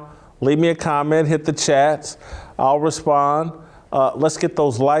now. Leave me a comment. Hit the chats. I'll respond. Let's get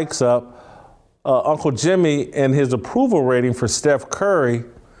those likes up. Uncle Jimmy and his approval rating for Steph Curry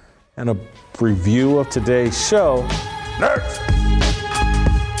and a review of today's show. Next.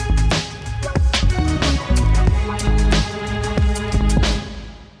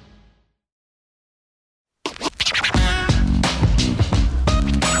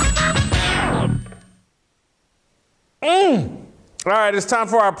 All right, it's time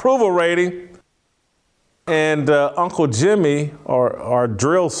for our approval rating. And Uncle Jimmy, our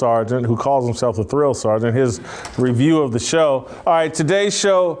drill sergeant, who calls himself a thrill sergeant, his review of the show. All right, today's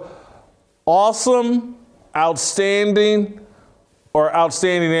show, awesome, outstanding, or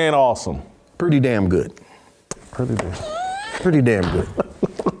outstanding and awesome? Pretty damn good. Pretty damn good.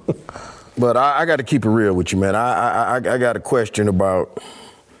 But I got to keep it real with you, man. I got a question about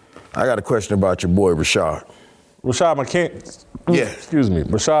your boy Rashad. Rashad McCants. Yeah. Excuse me,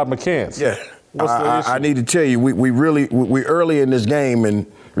 Rashad McCants. Yeah. What's the issue? I need to tell you, we early in this game, and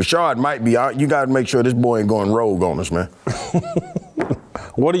Rashad might be out. You got to make sure this boy ain't going rogue on us, man.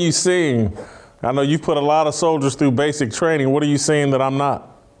 What are you seeing? I know you've put a lot of soldiers through basic training. What are you seeing that I'm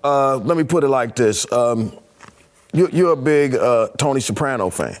not? Let me put it like this. You're a big Tony Soprano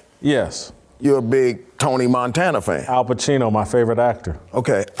fan. Yes. You're a big Tony Montana fan. Al Pacino, my favorite actor.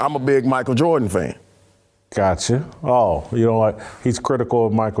 Okay, I'm a big Michael Jordan fan. Gotcha. Oh, you don't like, he's critical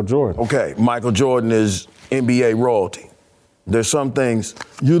of Michael Jordan. Okay, Michael Jordan is NBA royalty. There's some things,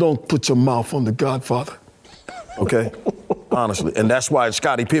 you don't put your mouth on the Godfather. Okay? Honestly. And that's why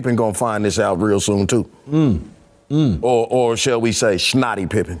Scottie Pippen gonna find this out real soon too. Or shall we say Snotty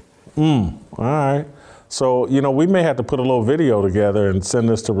Pippen. All right. So, we may have to put a little video together and send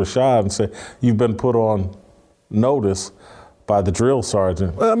this to Rashad and say, you've been put on notice by the drill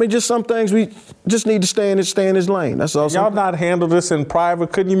sergeant. Well, I mean, just some things we just need to stay in his lane. That's all. Y'all not handle this in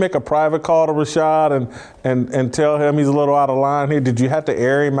private? Couldn't you make a private call to Rashad and tell him he's a little out of line here? Did you have to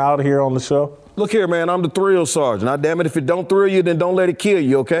air him out here on the show? Look here, man, I'm the thrill sergeant. Now, damn it, if it don't thrill you, then don't let it kill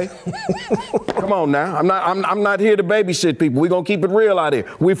you, okay? Come on now. I'm not here to babysit people. We're gonna keep it real out here.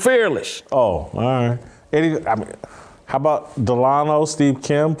 We're fearless. Oh, all right. How about Delano, Steve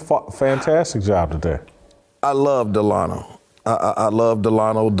Kim? Fantastic job today. I love Delano. I love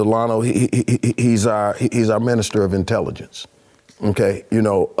Delano. Delano, he's our minister of intelligence. Okay,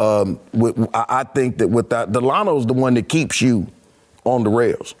 I think that with that, Delano's the one that keeps you on the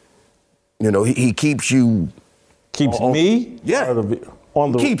rails. He keeps you. Keeps me? Yeah.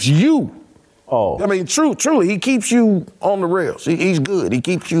 Keeps you. Oh. I mean, truly, he keeps you on the rails. He's good. He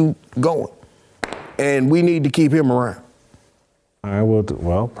keeps you going. And we need to keep him around. All right,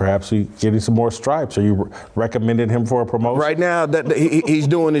 well, perhaps he getting some more stripes. Are you recommending him for a promotion? Right now, he's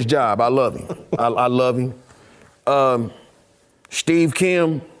doing his job. I love him. I love him. Steve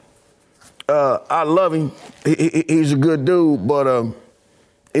Kim, I love him. He's a good dude, but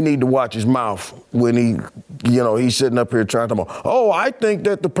he need to watch his mouth when he's sitting up here trying to, I think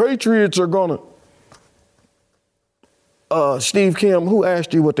that the Patriots are gonna. Steve Kim, who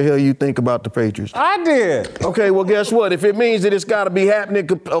asked you what the hell you think about the Patriots? I did. Okay, well, guess what? If it means that it's got to be happening,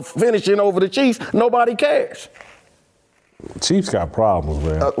 finishing over the Chiefs, nobody cares. Chiefs got problems,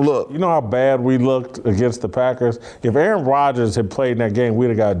 man. Look. You know how bad we looked against the Packers? If Aaron Rodgers had played in that game, we'd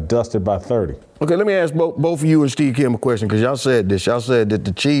have got dusted by 30. Okay, let me ask both of you and Steve Kim a question, because y'all said this. Y'all said that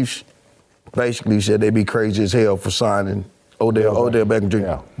the Chiefs basically said they'd be crazy as hell for signing Odell Beckham Jr.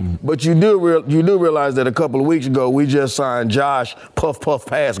 Yeah. Mm-hmm. But you do realize that a couple of weeks ago, we just signed Josh Puff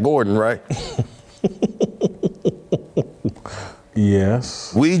Pass Gordon, right?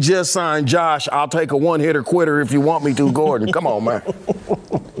 Yes. We just signed Josh, I'll take a one-hitter quitter if you want me to, Gordon. Come on, man.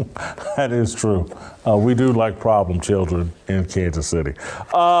 That is true. We do like problem children in Kansas City.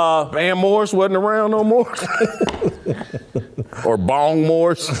 Van Morris wasn't around no more? Or Bong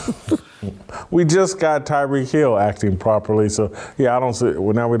Morris? We just got Tyreek Hill acting properly, so yeah, I don't see.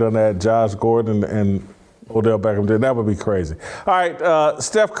 Well, now we done that Josh Gordon and Odell Beckham. That would be crazy. All right,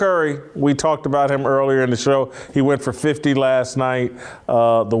 Steph Curry. We talked about him earlier in the show. He went for 50 last night.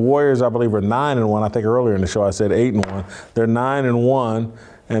 The Warriors, I believe, are 9-1. I think earlier in the show I said 8-1. They're 9-1,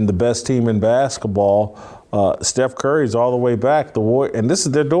 and the best team in basketball. Steph Curry's all the way back. And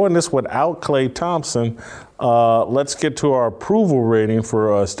they're doing this without Klay Thompson. Let's get to our approval rating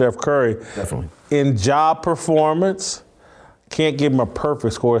for Steph Curry. Definitely. In job performance, can't give him a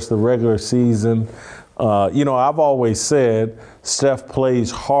perfect score. It's the regular season. I've always said Steph plays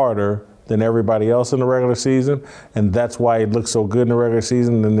harder than everybody else in the regular season, and that's why he looks so good in the regular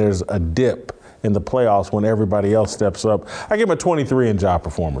season. And there's a dip in the playoffs when everybody else steps up. I give him a 23 in job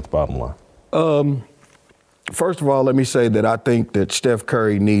performance, bottom line. First of all, let me say that I think that Steph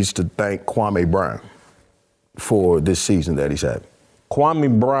Curry needs to thank Kwame Brown for this season that he's had.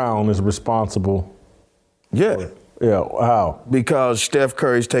 Kwame Brown is responsible. Yeah. Yeah, how? Because Steph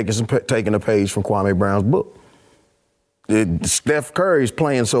Curry's taking a page from Kwame Brown's book. Steph Curry's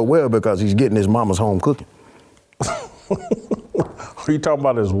playing so well because he's getting his mama's home cooking. Are you talking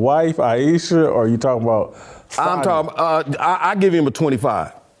about his wife, Aisha, or are you talking about Sonya? I'm talking, I give him a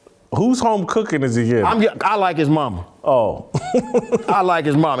 25. Whose home cooking is he getting? I like his mama. Oh. I like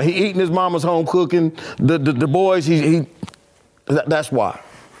his mama. He eating his mama's home cooking. The boys, that's why.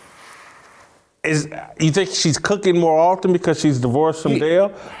 You think she's cooking more often because she's divorced from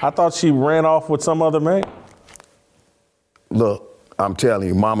Dale? I thought she ran off with some other man. Look, I'm telling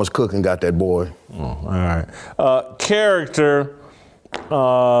you, mama's cooking got that boy. Oh, all right. Character,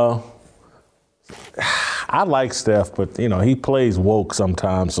 I like Steph, but, he plays woke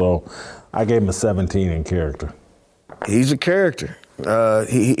sometimes, so I gave him a 17 in character. He's a character.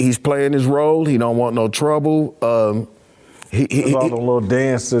 He's playing his role. He don't want no trouble. All the little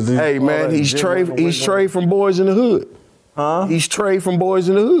dances. Hey, man, he's Trey from Boys in the Hood. Huh? He's Trey from Boys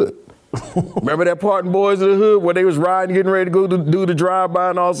in the Hood. Remember that part in Boys in the Hood where they was riding, getting ready to go do the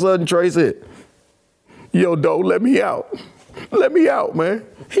drive-by, and all of a sudden Trey said, "Yo, Doe, let me out. Let me out, man."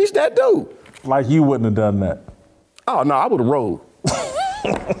 He's that dude. Like you wouldn't have done that. Oh, no, I would have rode.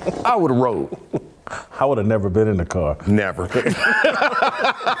 I would have rode. I would have never been in the car. Never.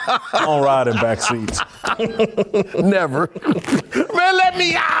 I don't ride in back seats. Never. Man, let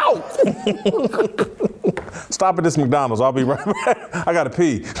me out! Stop at this McDonald's. I'll be right back. I gotta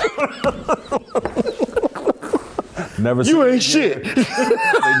pee. Never. You ain't shit.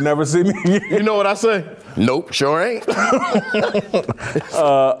 They never see me again. You know what I say? Nope, sure ain't.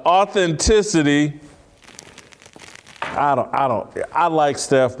 Authenticity. I like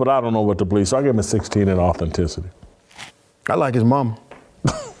Steph, but I don't know what to believe. So I give him a 16 in authenticity. I like his mama.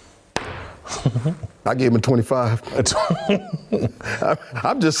 I gave him a 25.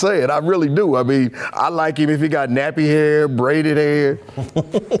 I'm just saying, I really do. I mean, I like him if he got nappy hair, braided hair.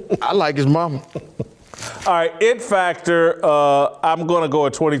 I like his mama. All right, it factor, I'm going to go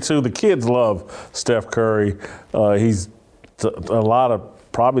at 22. The kids love Steph Curry. He's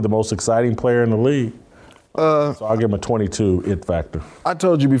probably the most exciting player in the league. So I'll give him a 22 it factor. I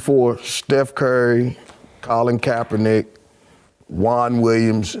told you before, Steph Curry, Colin Kaepernick, Juan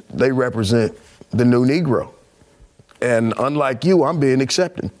Williams, they represent the new Negro. And unlike you, I'm being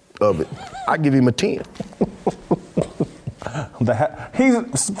accepting of it. I give him a 10.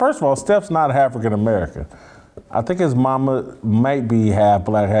 First of all, Steph's not African American. I think his mama might be half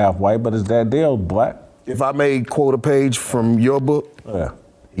black, half white, but his dad Dale's black. If I may quote a page from your book,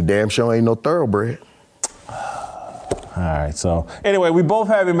 he damn sure ain't no thoroughbred. All right, so anyway, we both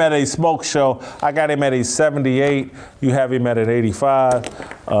have him at a smoke show. I got him at a 78. You have him at an 85.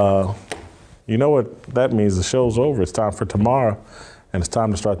 You know what that means? The show's over. It's time for tomorrow, and it's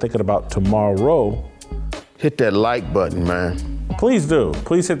time to start thinking about tomorrow. Hit that like button, man. Please do.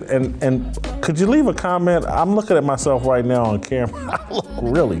 Please hit, and could you leave a comment? I'm looking at myself right now on camera. I look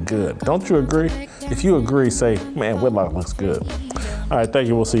really good. Don't you agree? If you agree, say, man, Whitlock looks good. All right, thank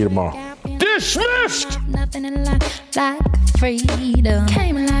you. We'll see you tomorrow. Dismissed! Nothing in life like freedom.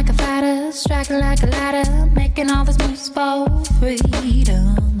 Came like a fighter, striking like a ladder, making all this moves for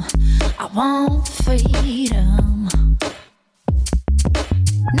freedom. I want freedom.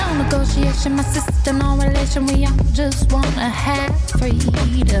 No negotiation, my sister, no relation. We all just wanna have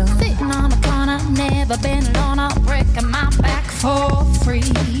freedom. Sitting on a corner, never been alone. I'm breaking my back for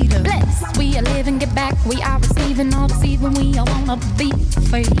freedom. Blessed, we are living, get back. We are receiving, no deceiving. We all wanna be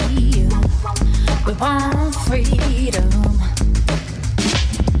free. We want freedom.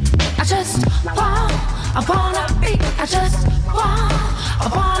 I wanna be. I just want